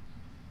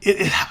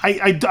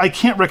 I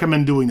can't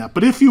recommend doing that.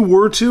 But if you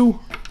were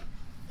to,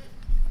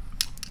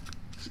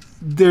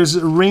 there's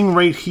a ring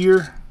right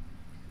here.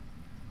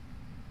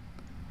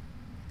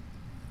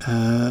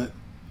 There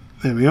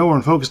we go, we're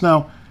in focus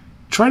now.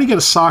 Try to get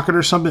a socket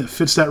or something that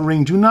fits that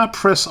ring. Do not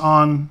press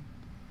on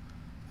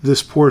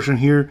this portion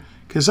here,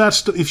 because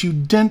that's if you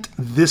dent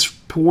this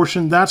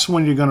portion, that's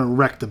when you're going to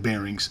wreck the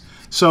bearings.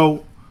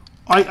 So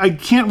I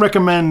can't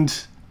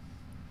recommend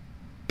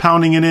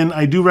pounding it in.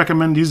 I do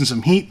recommend using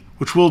some heat,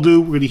 which we'll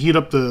do. We're going to heat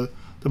up the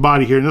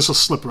body here, and this will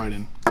slip right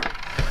in.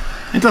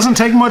 It doesn't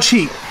take much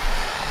heat.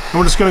 And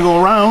we're just going to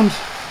go around.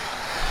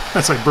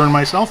 That's like burn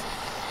myself.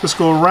 Just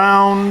go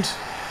around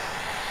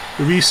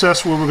the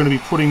recess where we're going to be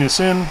putting this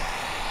in.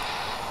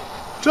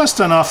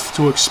 Just enough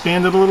to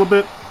expand it a little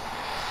bit.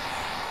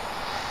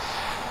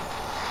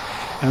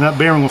 And that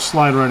bearing will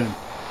slide right in.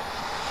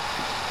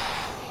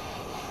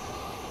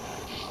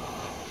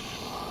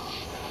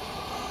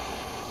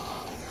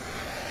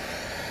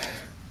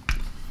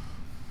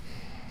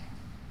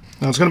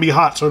 Now it's going to be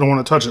hot, so I don't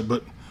want to touch it,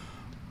 but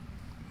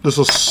this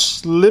will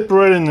slip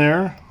right in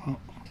there.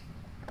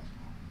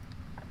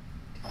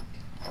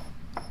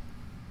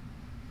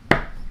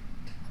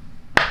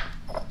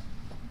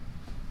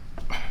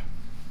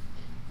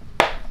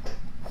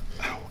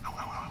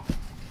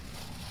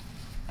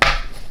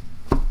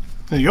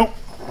 There you go.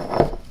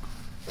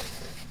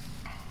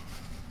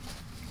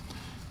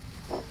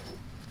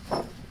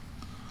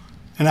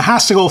 And it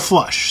has to go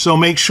flush, so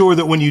make sure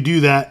that when you do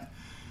that,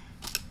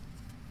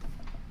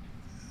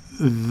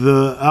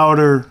 the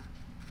outer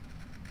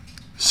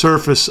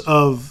surface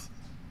of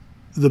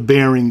the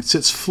bearing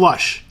sits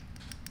flush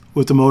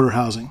with the motor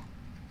housing.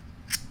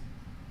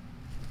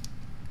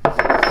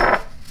 Now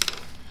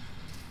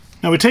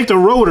we take the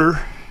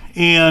rotor,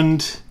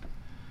 and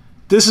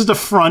this is the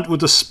front with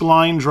the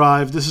spline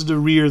drive. This is the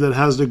rear that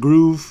has the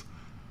groove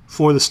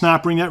for the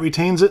snap ring that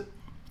retains it.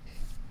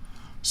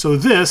 So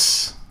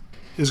this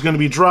is going to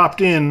be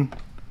dropped in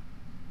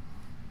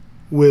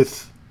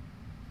with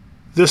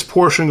this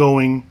portion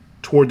going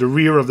toward the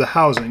rear of the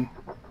housing,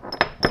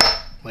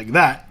 like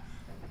that.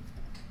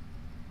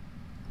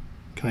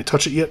 Can I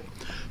touch it yet?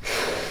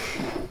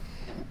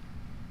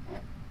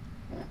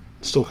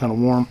 It's still kind of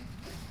warm.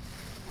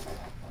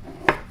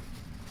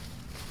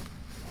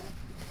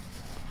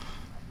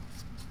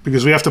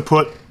 Because we have to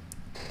put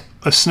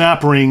a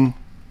snap ring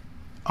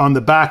on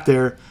the back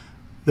there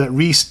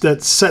that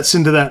sets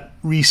into that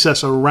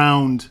recess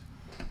around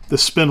the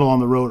spindle on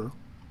the rotor.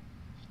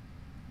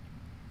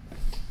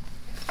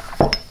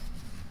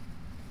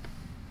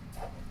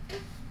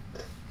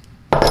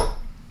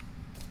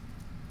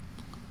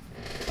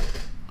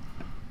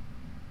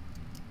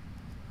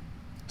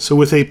 So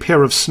with a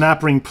pair of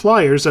snap ring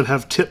pliers that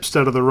have tips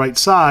that are the right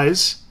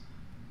size,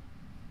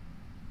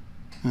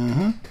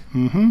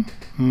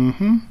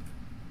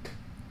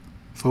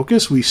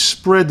 focus, we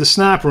spread the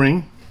snap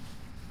ring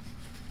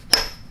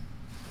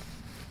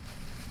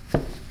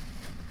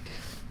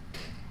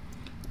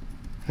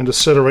and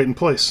just set it right in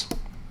place.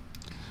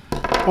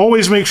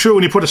 Always make sure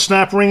when you put a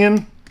snap ring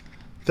in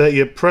that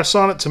you press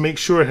on it to make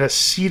sure it has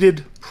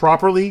seated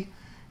properly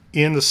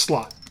in the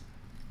slot,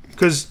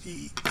 because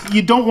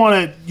you don't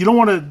want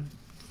to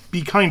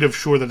be kind of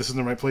sure that it's in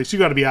the right place. You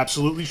got to be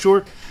absolutely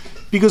sure,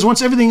 because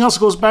once everything else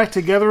goes back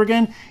together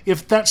again,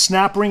 if that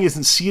snap ring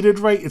isn't seated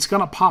right, it's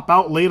going to pop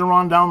out later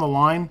on down the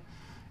line,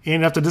 and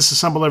you have to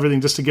disassemble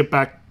everything just to get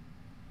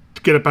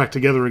it back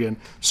together again.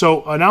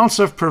 So an ounce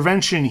of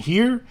prevention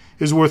here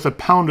is worth a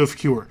pound of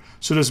cure.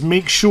 So just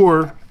make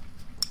sure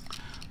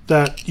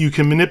that you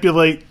can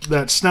manipulate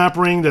that snap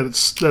ring, that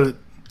it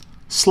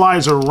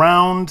slides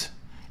around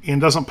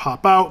and doesn't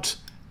pop out.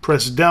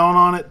 Press down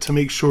on it to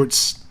make sure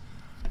it's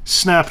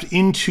snapped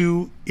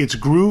into its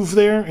groove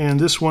there, and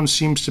this one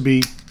seems to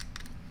be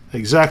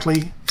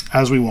exactly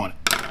as we want it.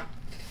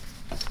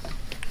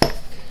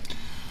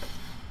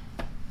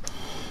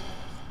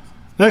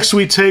 Next,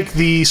 we take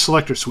the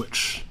selector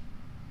switch.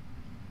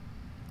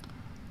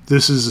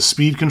 This is a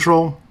speed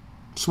control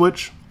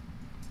switch.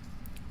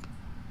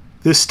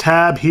 This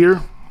tab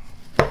here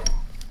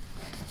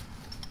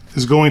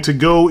is going to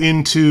go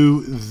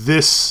into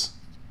this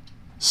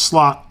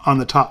slot on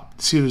the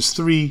top. See, there's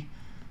 3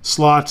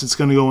 slots. It's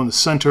going to go in the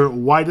center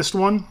widest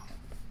one,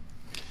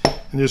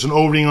 and there's an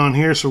opening on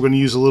here, so we're going to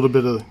use a little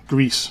bit of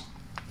grease.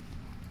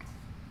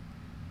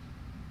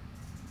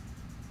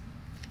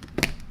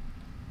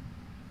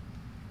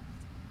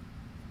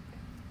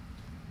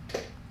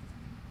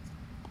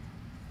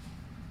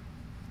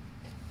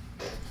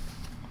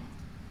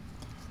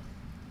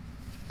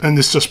 And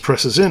this just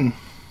presses in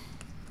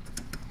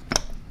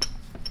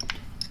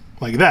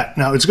like that.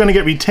 Now it's going to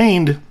get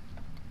retained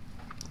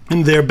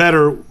in there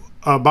better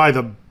by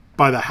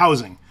the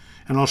housing,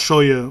 and I'll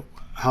show you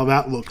how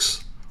that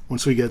looks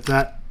once we get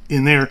that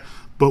in there.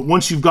 But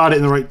once you've got it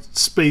in the right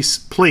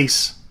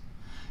place,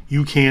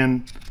 you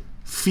can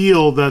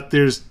feel that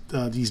there's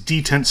these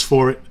detents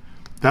for it.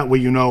 That way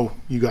you know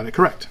you got it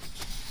correct.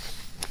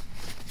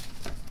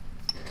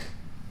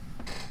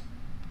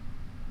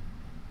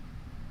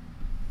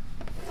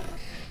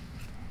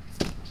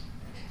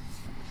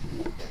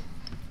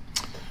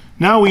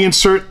 Now we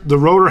insert the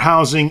rotor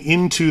housing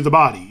into the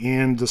body,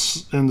 and the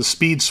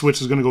speed switch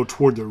is going to go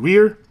toward the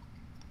rear.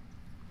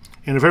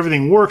 And if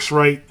everything works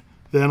right,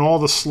 then all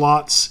the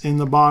slots in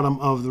the bottom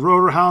of the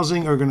rotor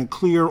housing are going to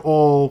clear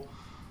all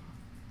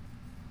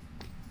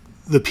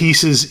the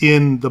pieces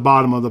in the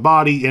bottom of the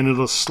body, and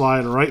it'll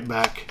slide right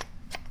back.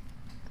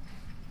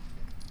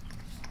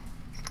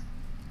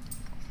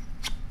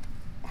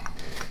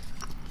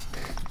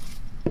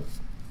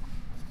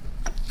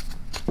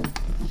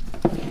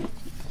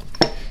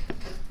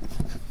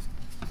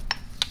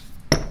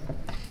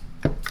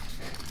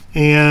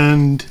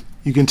 And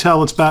you can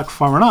tell it's back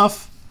far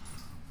enough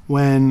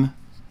when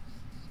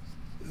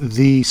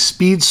the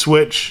speed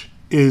switch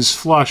is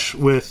flush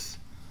with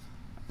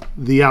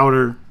the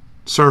outer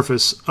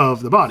surface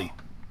of the body.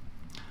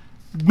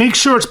 Make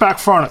sure it's back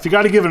far enough. You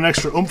got to give it an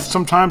extra oomph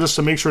sometimes just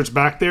to make sure it's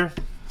back there,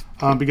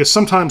 because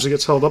sometimes it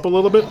gets held up a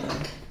little bit.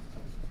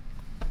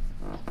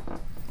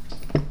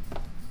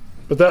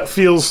 But that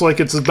feels like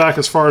it's back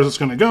as far as it's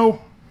going to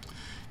go.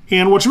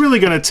 And what's really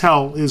going to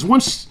tell is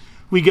once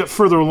we get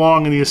further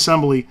along in the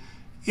assembly,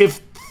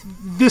 if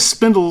this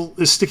spindle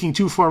is sticking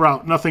too far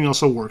out, nothing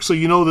else will work. So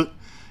you know that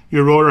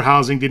your rotor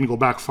housing didn't go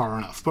back far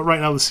enough. But right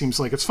now this seems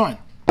like it's fine.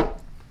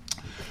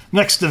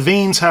 Next, the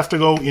vanes have to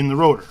go in the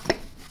rotor.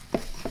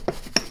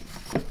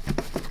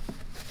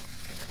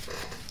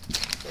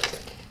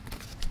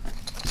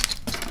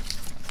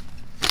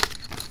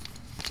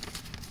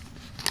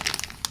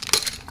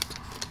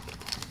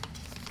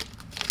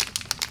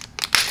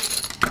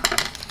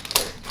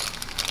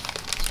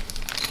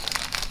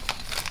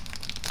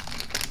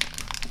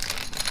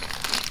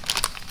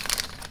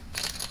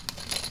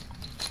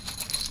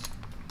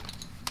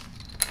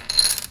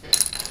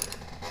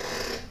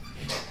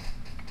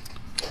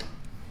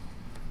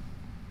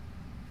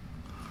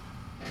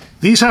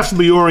 These have to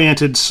be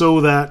oriented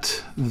so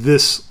that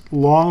this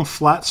long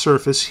flat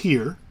surface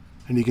here,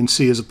 and you can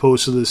see as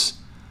opposed to this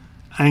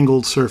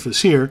angled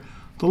surface here.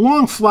 The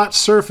long flat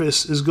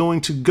surface is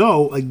going to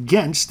go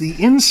against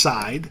the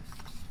inside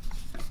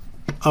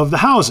of the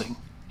housing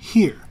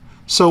here.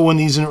 So when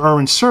these are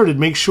inserted,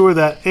 make sure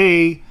that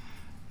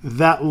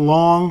that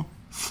long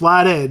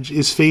flat edge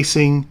is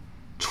facing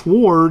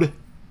toward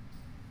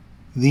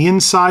the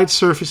inside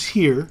surface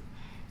here,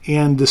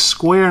 and the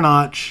square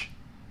notch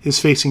is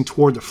facing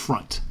toward the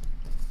front.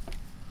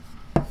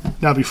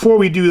 Now before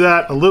we do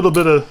that, a little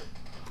bit of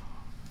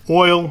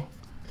oil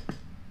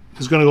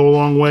is going to go a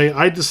long way.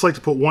 I just like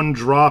to put one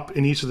drop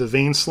in each of the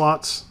vane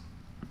slots.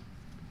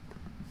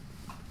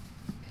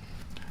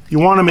 You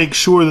want to make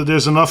sure that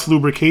there's enough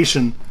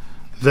lubrication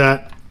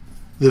that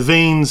the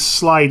vanes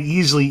slide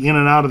easily in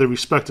and out of their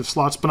respective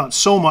slots, but not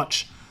so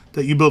much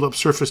that you build up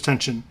surface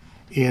tension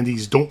and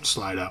these don't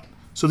slide out.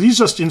 So these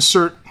just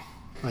insert.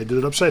 I did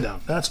it upside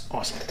down. That's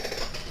awesome,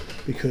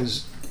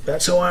 because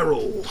that's how I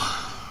roll.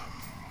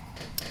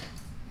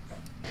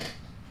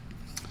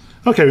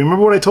 Okay,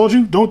 remember what I told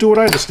you? Don't do what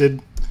I just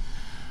did.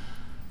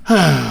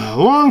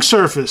 Long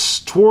surface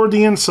toward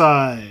the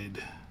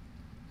inside.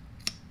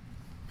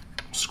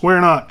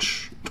 Square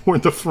notch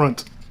toward the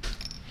front.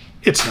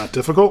 It's not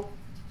difficult.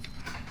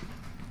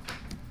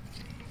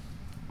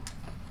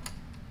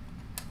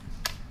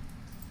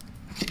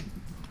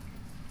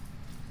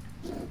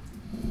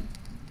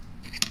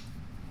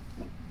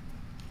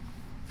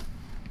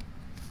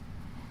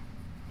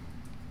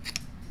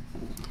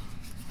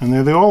 And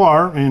there they all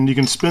are, and you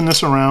can spin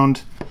this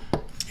around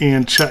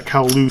and check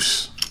how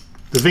loose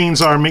the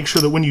vanes are. Make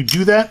sure that when you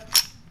do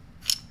that,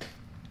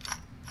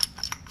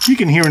 you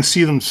can hear and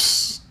see them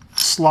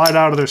slide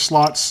out of their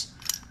slots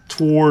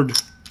toward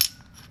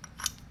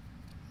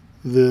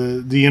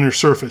the inner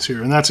surface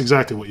here, and that's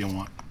exactly what you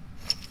want.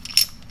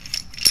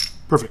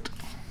 Perfect.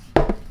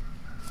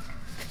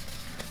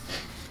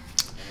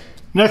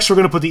 Next, we're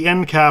going to put the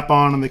end cap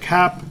on, and the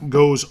cap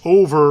goes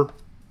over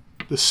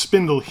the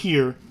spindle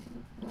here,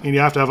 and you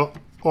have to have it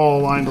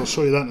all aligned. I'll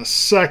show you that in a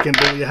second.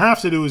 But what you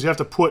have to do is you have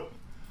to put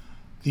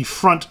the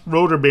front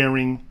rotor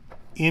bearing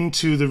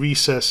into the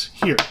recess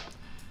here.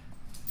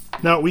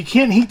 Now, we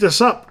can't heat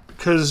this up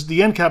because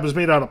the end cap is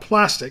made out of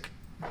plastic,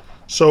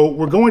 so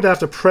we're going to have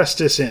to press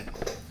this in.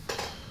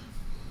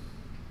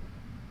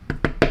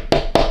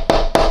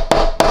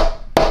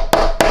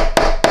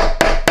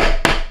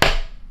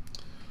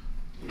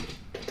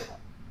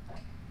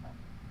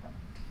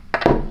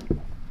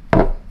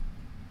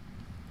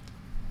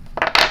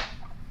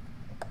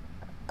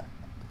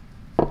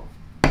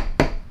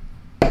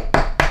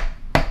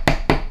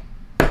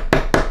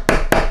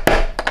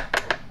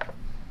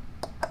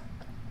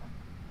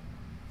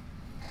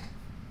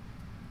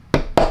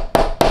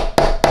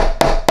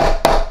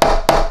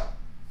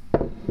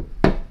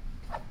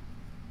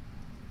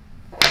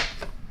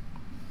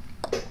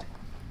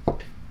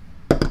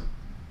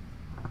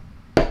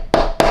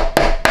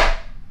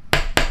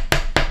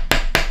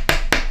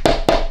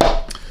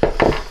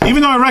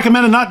 Even though I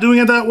recommend not doing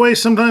it that way,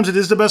 sometimes it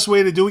is the best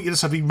way to do it. You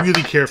just have to be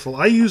really careful.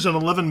 I use an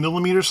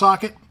 11mm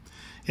socket,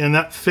 and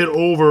that fit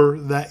over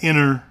that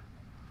inner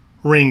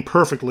ring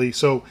perfectly.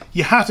 So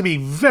you have to be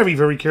very,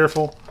 very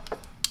careful.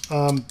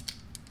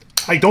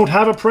 I don't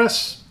have a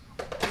press.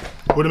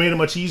 Would have made it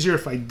much easier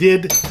if I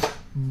did.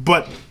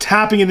 But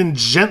tapping it in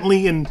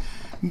gently, and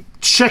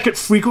check it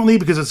frequently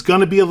because it's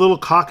going to be a little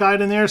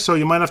cockeyed in there. So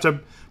you might have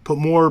to put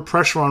more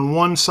pressure on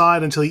one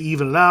side until you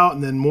even it out,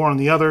 and then more on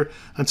the other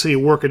until you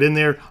work it in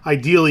there.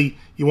 Ideally,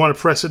 you want to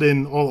press it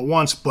in all at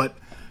once, but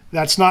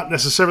that's not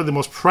necessarily the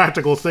most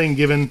practical thing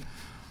given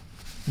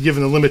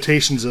the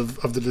limitations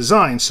of the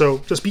design. So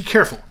just be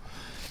careful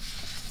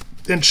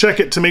and check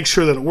it to make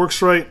sure that it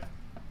works right.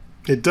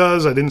 It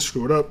does. I didn't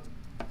screw it up.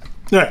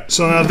 All right,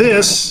 so now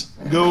this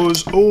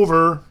goes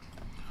over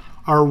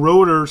our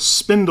rotor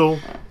spindle.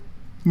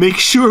 Make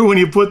sure when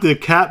you put the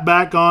cap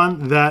back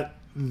on that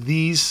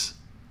these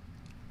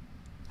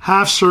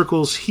half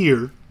circles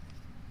here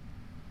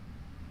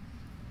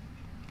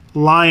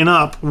line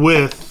up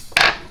with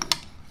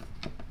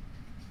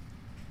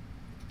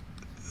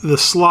the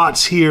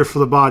slots here for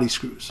the body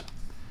screws.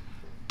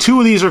 Two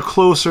of these are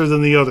closer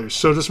than the others,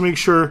 so just make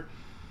sure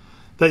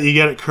that you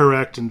get it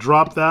correct and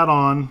drop that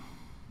on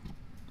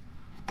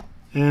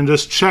and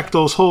just check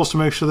those holes to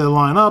make sure they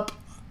line up.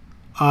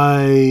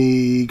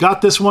 I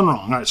got this one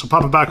wrong. All right, so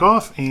pop it back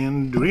off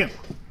and do it again.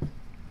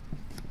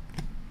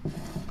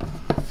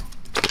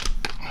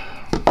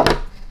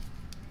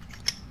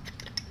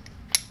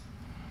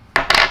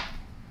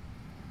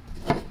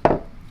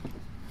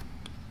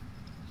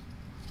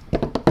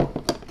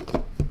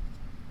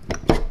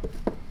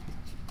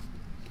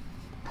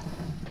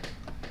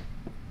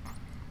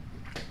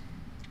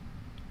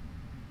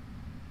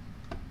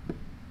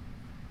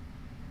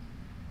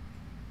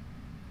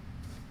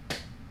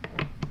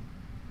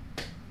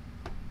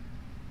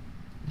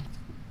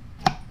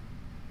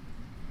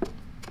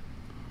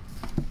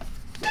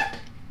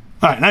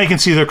 All right, now you can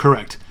see they're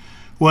correct.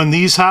 When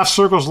these half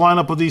circles line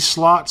up with these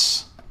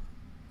slots,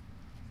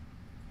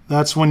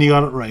 that's when you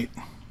got it right.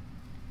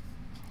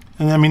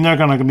 And I mean, they're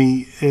going to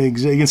be, you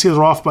can see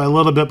they're off by a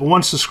little bit, but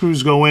once the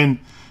screws go in,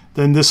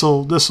 then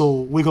this'll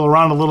wiggle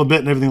around a little bit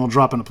and everything will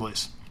drop into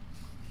place.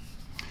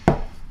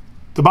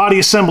 The body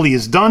assembly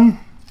is done.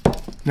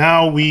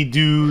 Now we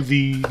do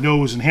the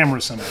nose and hammer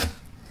assembly.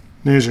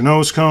 There's your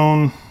nose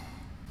cone.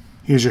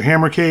 Here's your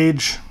hammer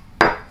cage.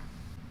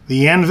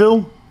 The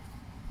anvil.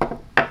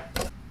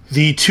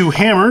 The 2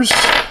 hammers.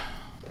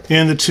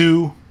 And the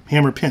 2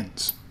 hammer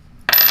pins.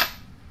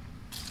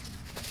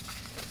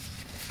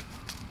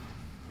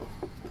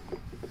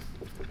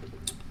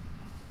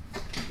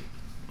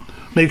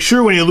 Make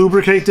sure when you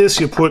lubricate this,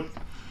 you put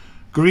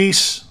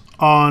grease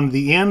on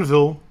the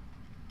anvil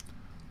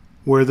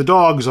where the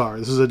dogs are.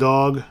 This is a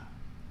dog.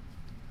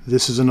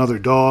 This is another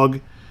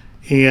dog.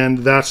 And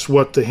that's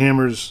what the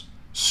hammers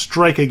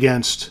strike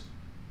against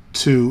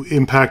to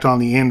impact on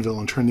the anvil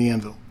and turn the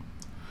anvil.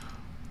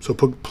 So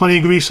put plenty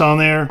of grease on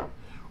there.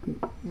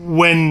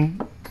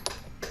 When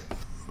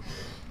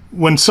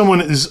someone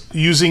is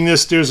using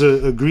this, there's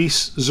a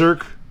grease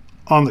zerk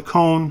on the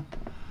cone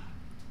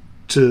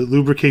to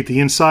lubricate the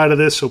inside of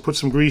this, so put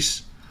some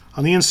grease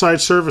on the inside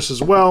surface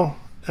as well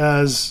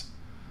as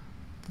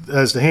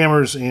the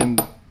hammers and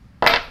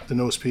the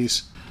nose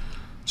piece.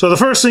 So the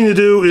first thing to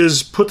do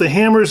is put the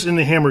hammers in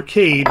the hammer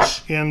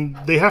cage, and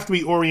they have to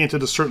be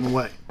oriented a certain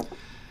way.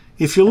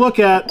 If you look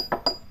at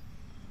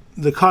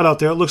the cutout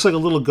there, it looks like a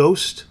little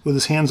ghost with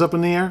his hands up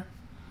in the air.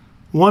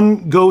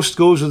 One ghost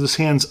goes with his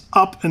hands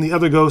up, and the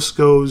other ghost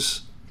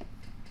goes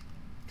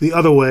the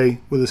other way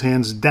with his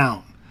hands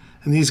down.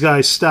 And these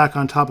guys stack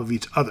on top of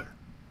each other.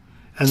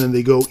 And then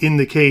they go in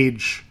the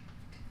cage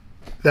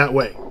that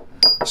way.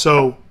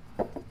 So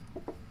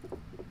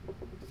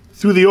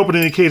through the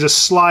opening of the cage, just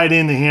slide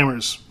in the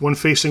hammers. One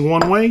facing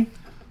one way,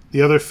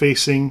 the other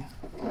facing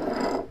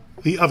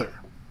the other.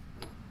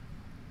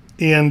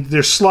 And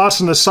there's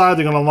slots on the side.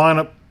 They're going to line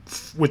up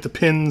with the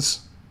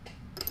pins.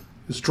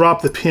 Just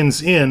drop the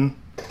pins in.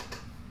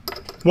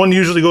 One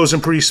usually goes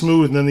in pretty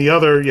smooth, and then the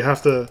other you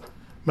have to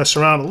mess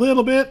around a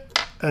little bit.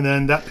 And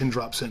then that pin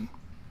drops in.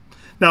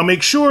 Now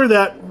make sure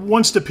that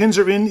once the pins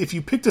are in, if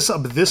you pick this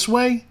up this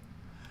way,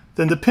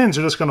 then the pins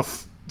are just going to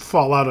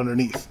fall out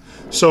underneath.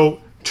 So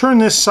turn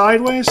this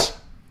sideways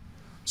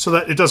so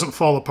that it doesn't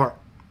fall apart.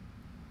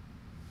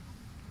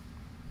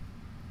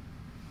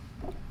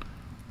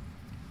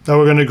 Now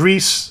we're going to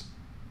grease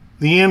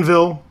the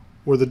anvil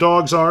where the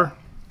dogs are.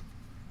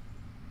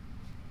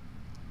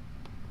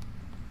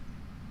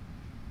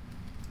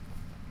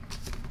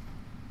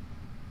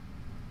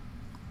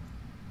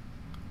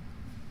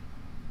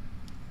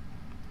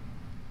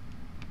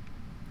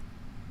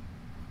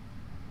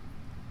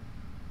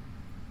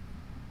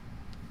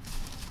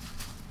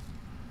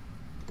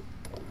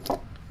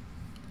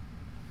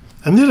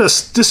 And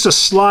this just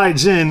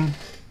slides in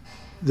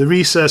the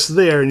recess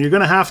there, and you're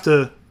going to have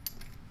to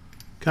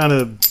kind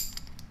of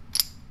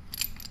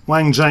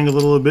wang-jang a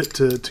little bit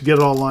to get it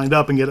all lined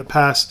up and get it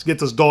past, get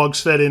those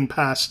dogs fed in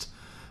past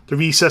the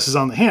recesses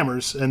on the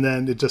hammers, and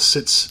then it just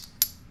sits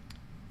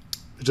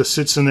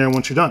in there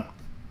once you're done.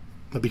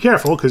 Now be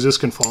careful, because this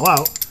can fall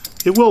out.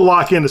 It will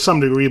lock in to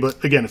some degree,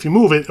 but again, if you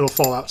move it, it'll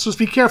fall out. So just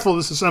be careful of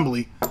this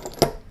assembly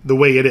the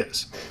way it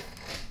is.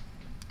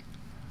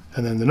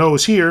 And then the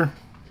nose here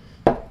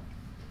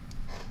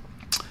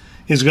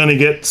is going to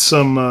get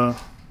some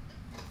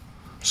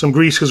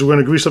grease, because we're going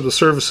to grease up the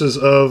surfaces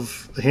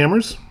of the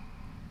hammers.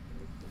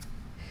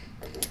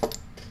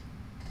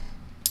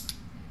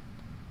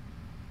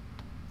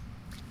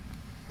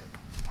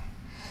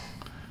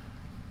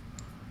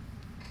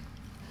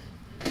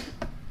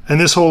 And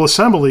this whole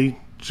assembly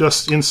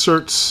just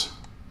inserts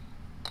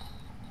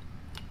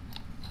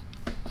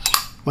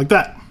like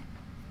that.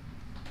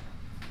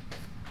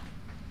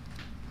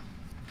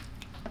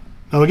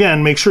 Now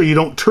again, make sure you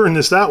don't turn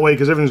this that way,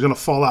 because everything's going to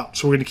fall out.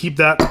 So we're going to keep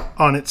that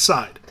on its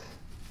side.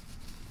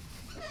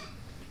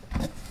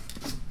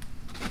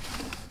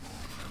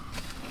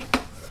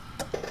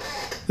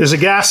 There's a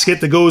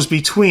gasket that goes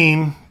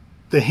between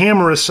the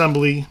hammer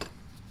assembly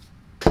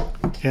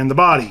and the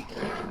body.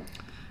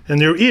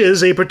 And there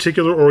is a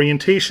particular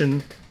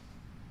orientation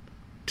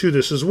to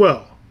this as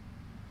well.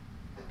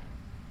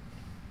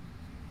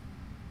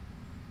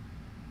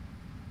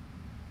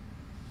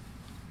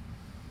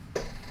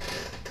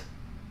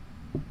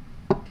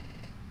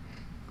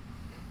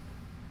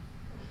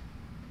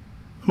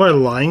 Am I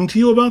lying to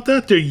you about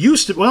that? There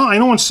used to, well, I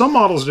know on some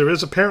models there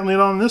is, apparently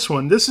not on this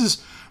one. This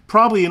is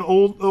probably an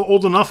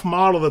old enough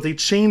model that they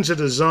changed the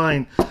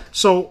design.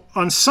 So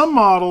on some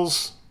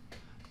models,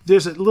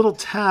 there's a little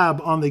tab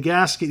on the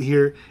gasket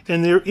here,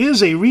 and there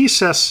is a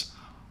recess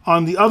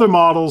on the other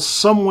models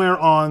somewhere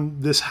on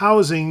this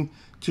housing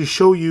to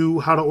show you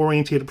how to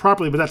orientate it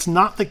properly, but that's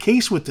not the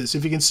case with this.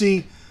 If you can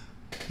see,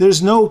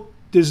 there's no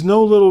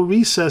little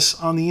recess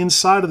on the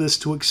inside of this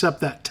to accept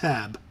that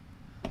tab.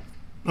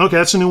 Okay,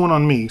 that's a new one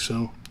on me,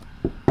 so.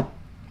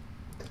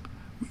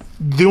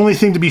 The only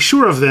thing to be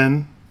sure of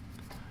then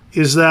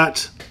is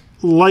that,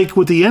 like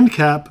with the end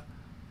cap,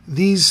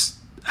 these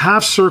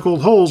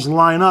half-circled holes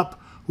line up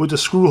with the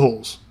screw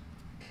holes.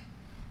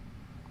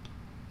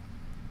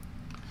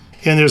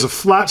 And there's a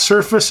flat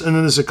surface and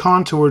then there's a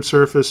contoured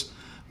surface.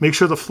 Make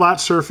sure the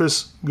flat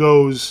surface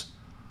goes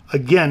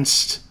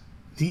against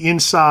the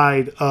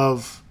inside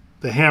of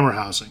the hammer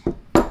housing.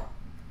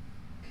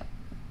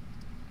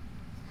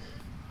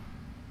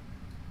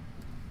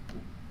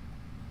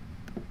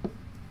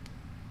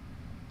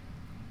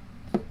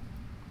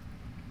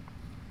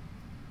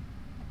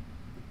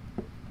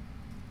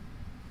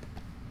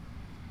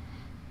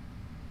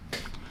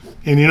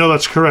 And you know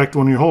that's correct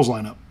when your holes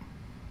line up.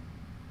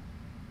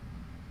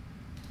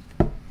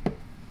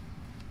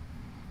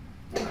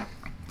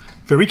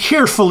 Very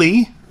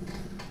carefully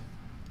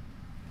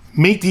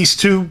make these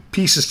two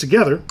pieces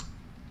together.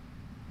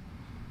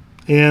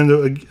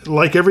 And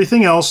like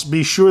everything else,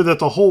 be sure that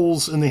the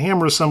holes in the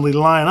hammer assembly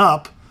line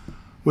up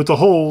with the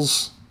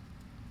holes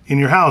in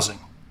your housing.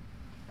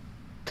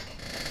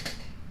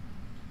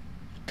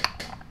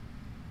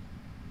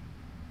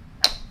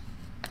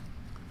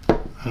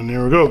 And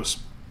there it goes.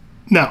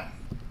 Now,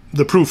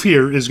 the proof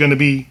here is going to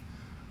be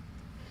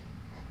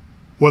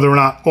whether or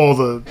not all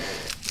the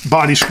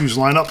body screws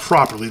line up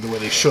properly the way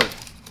they should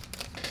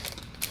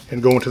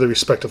and go into their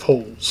respective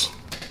holes.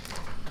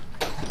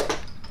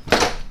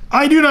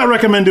 I do not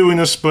recommend doing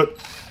this, but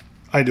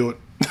I do it.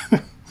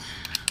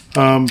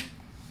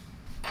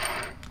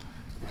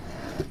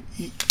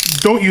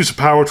 Don't use a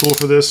power tool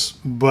for this,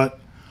 but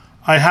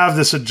I have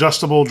this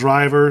adjustable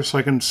driver so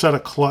I can set a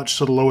clutch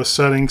to the lowest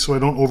setting so I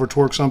don't over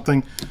torque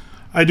something.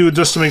 I do it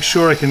just to make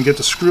sure I can get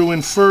the screw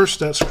in first.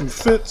 That screw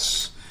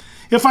fits.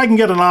 If I can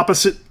get an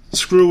opposite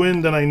screw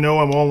in, then I know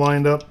I'm all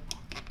lined up.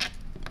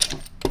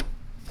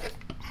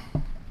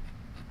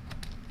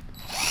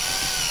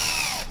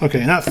 Okay,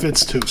 and that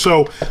fits too.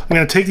 So I'm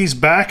going to take these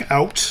back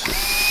out.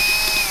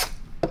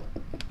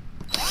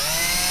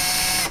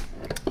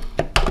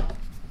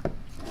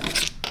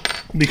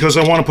 Because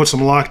I want to put some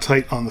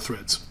Loctite on the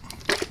threads.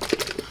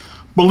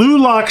 Blue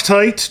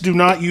Loctite, do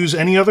not use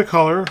any other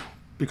color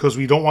because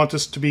we don't want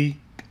this to be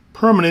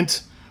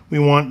permanent. We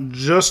want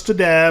just a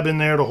dab in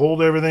there to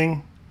hold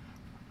everything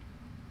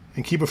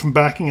and keep it from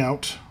backing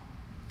out.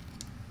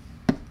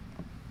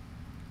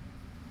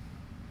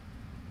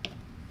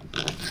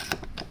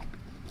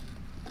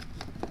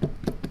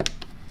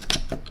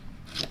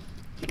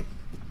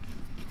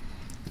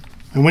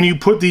 And when you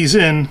put these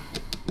in,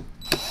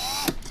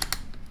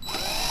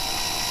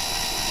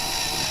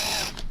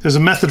 there's a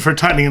method for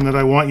tightening them that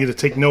I want you to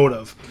take note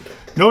of.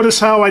 Notice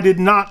how I did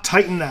not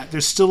tighten that.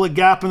 There's still a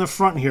gap in the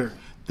front here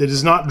that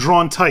is not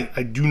drawn tight.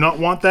 I do not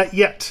want that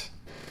yet.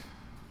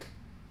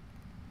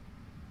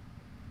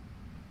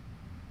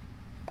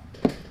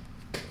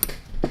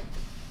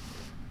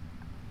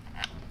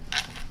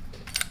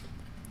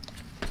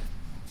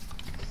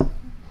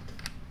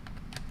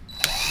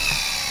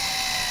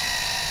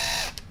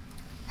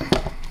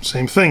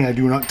 Same thing, I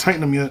do not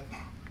tighten them yet.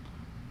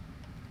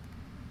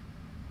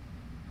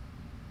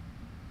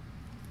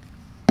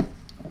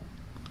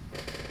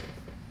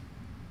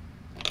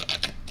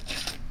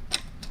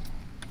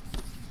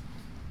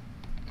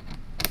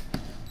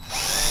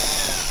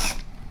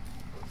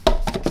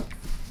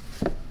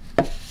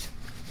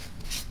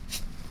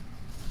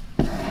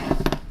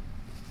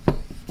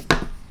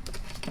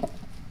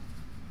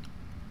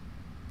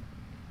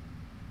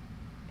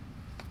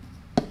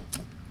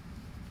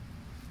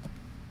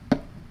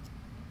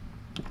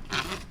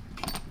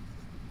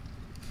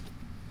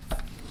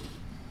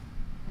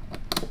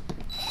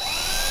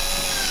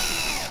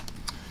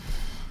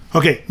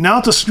 Okay, now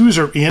that the screws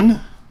are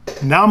in,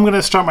 now I'm going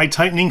to start my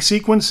tightening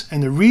sequence,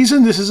 and the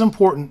reason this is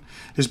important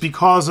is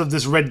because of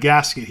this red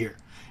gasket here.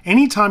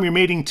 Anytime you're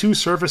mating two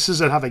surfaces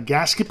that have a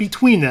gasket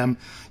between them,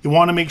 you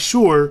want to make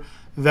sure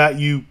that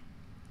you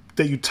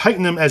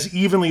tighten them as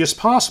evenly as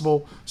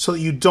possible so that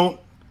you don't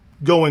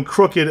go in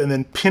crooked and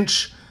then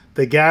pinch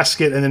the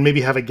gasket and then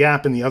maybe have a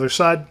gap in the other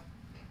side.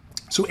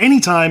 So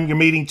anytime you're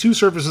mating two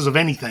surfaces of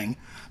anything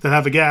that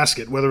have a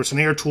gasket, whether it's an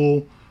air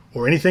tool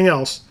or anything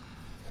else,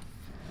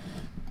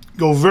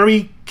 go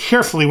very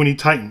carefully when you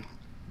tighten.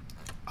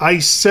 I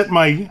set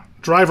my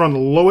driver on the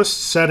lowest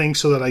setting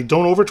so that I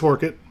don't over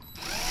torque it.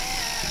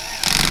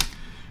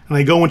 And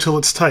I go until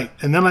it's tight.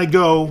 And then I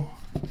go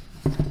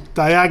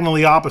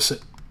diagonally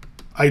opposite.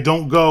 I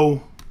don't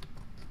go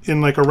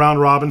in like a round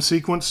robin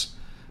sequence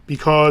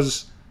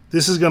because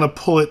this is going to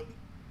pull it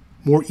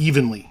more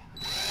evenly.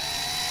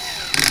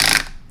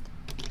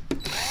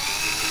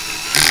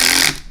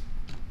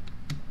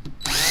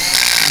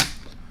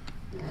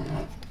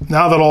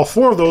 Now that all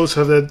four of those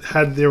have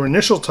had their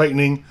initial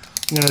tightening,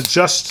 I'm going to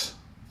adjust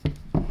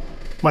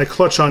my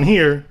clutch on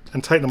here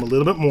and tighten them a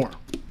little bit more.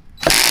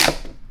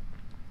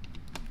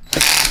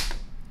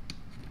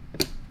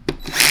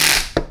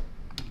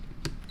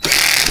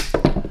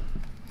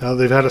 Now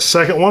they've had a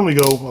second one, we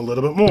go a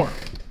little bit more.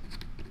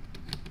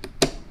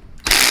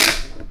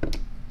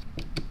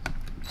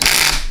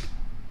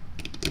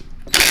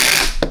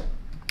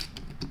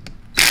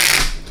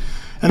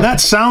 And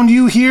that sound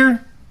you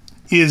hear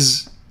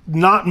is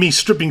not me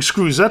stripping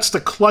screws. That's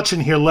the clutch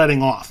in here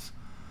letting off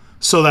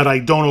so that I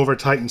don't over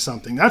tighten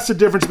something. That's the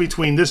difference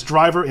between this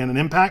driver and an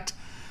impact.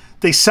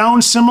 They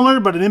sound similar,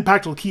 but an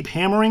impact will keep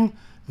hammering.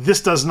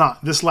 This does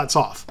not. This lets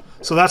off.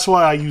 So that's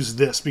why I use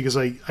this, because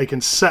I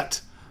can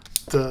set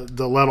the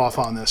let off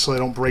on this so I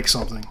don't break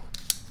something.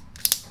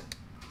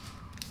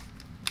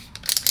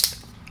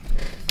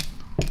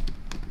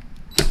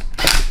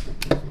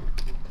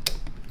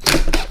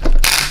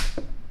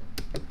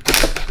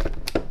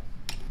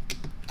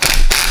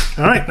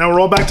 All right, now we're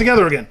all back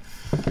together again.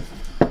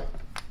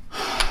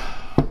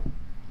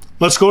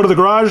 Let's go to the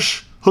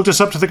garage, hook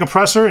this up to the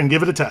compressor, and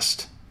give it a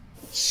test.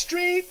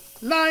 Street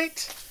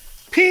light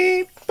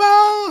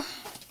people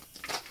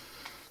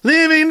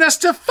living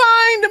just to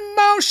find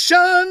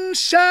emotion,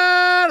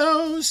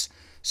 shadows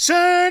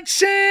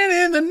searching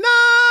in the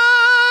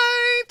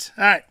night.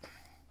 All right,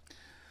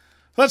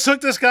 let's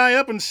hook this guy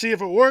up and see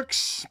if it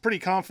works. Pretty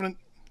confident.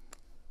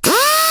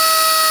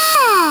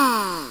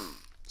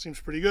 Seems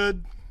pretty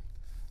good.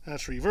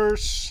 That's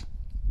reverse.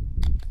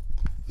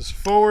 This is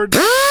forward.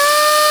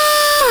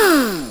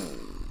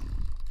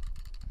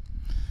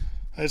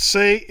 I'd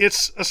say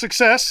it's a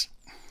success.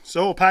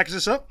 So we'll package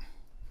this up,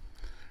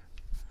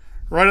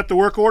 write up the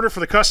work order for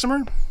the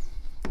customer,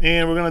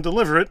 and we're going to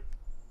deliver it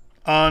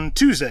on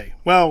Tuesday.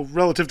 Well,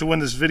 relative to when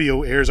this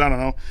video airs, I don't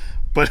know.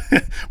 But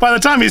by the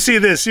time you see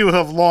this, you will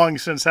have long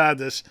since had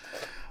this.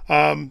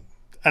 And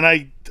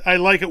I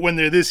like it when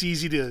they're this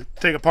easy to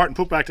take apart and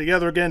put back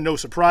together again. No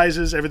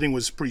surprises. Everything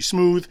was pretty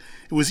smooth.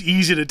 It was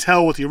easy to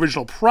tell what the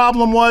original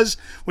problem was,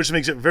 which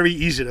makes it very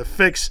easy to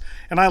fix.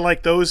 And I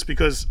like those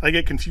because I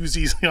get confused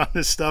easily on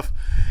this stuff.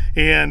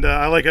 And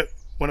I like it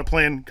when a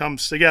plan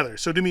comes together.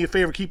 So do me a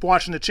favor, keep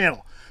watching the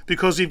channel,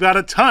 because we've got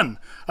a ton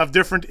of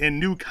different and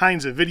new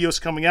kinds of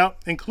videos coming out,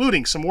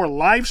 including some more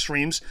live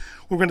streams.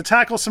 We're going to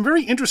tackle some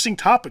very interesting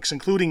topics,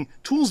 including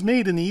tools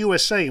made in the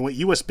USA and what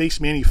US-based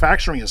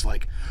manufacturing is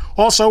like.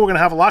 Also, we're going to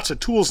have lots of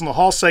tools in the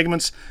haul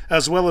segments,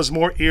 as well as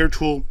more air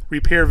tool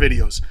repair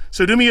videos.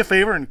 So do me a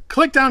favor and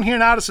click down here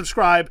now to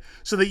subscribe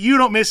so that you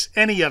don't miss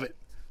any of it.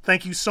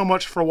 Thank you so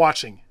much for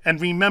watching. And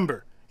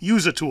remember,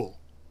 use a tool.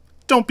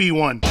 Don't be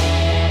one.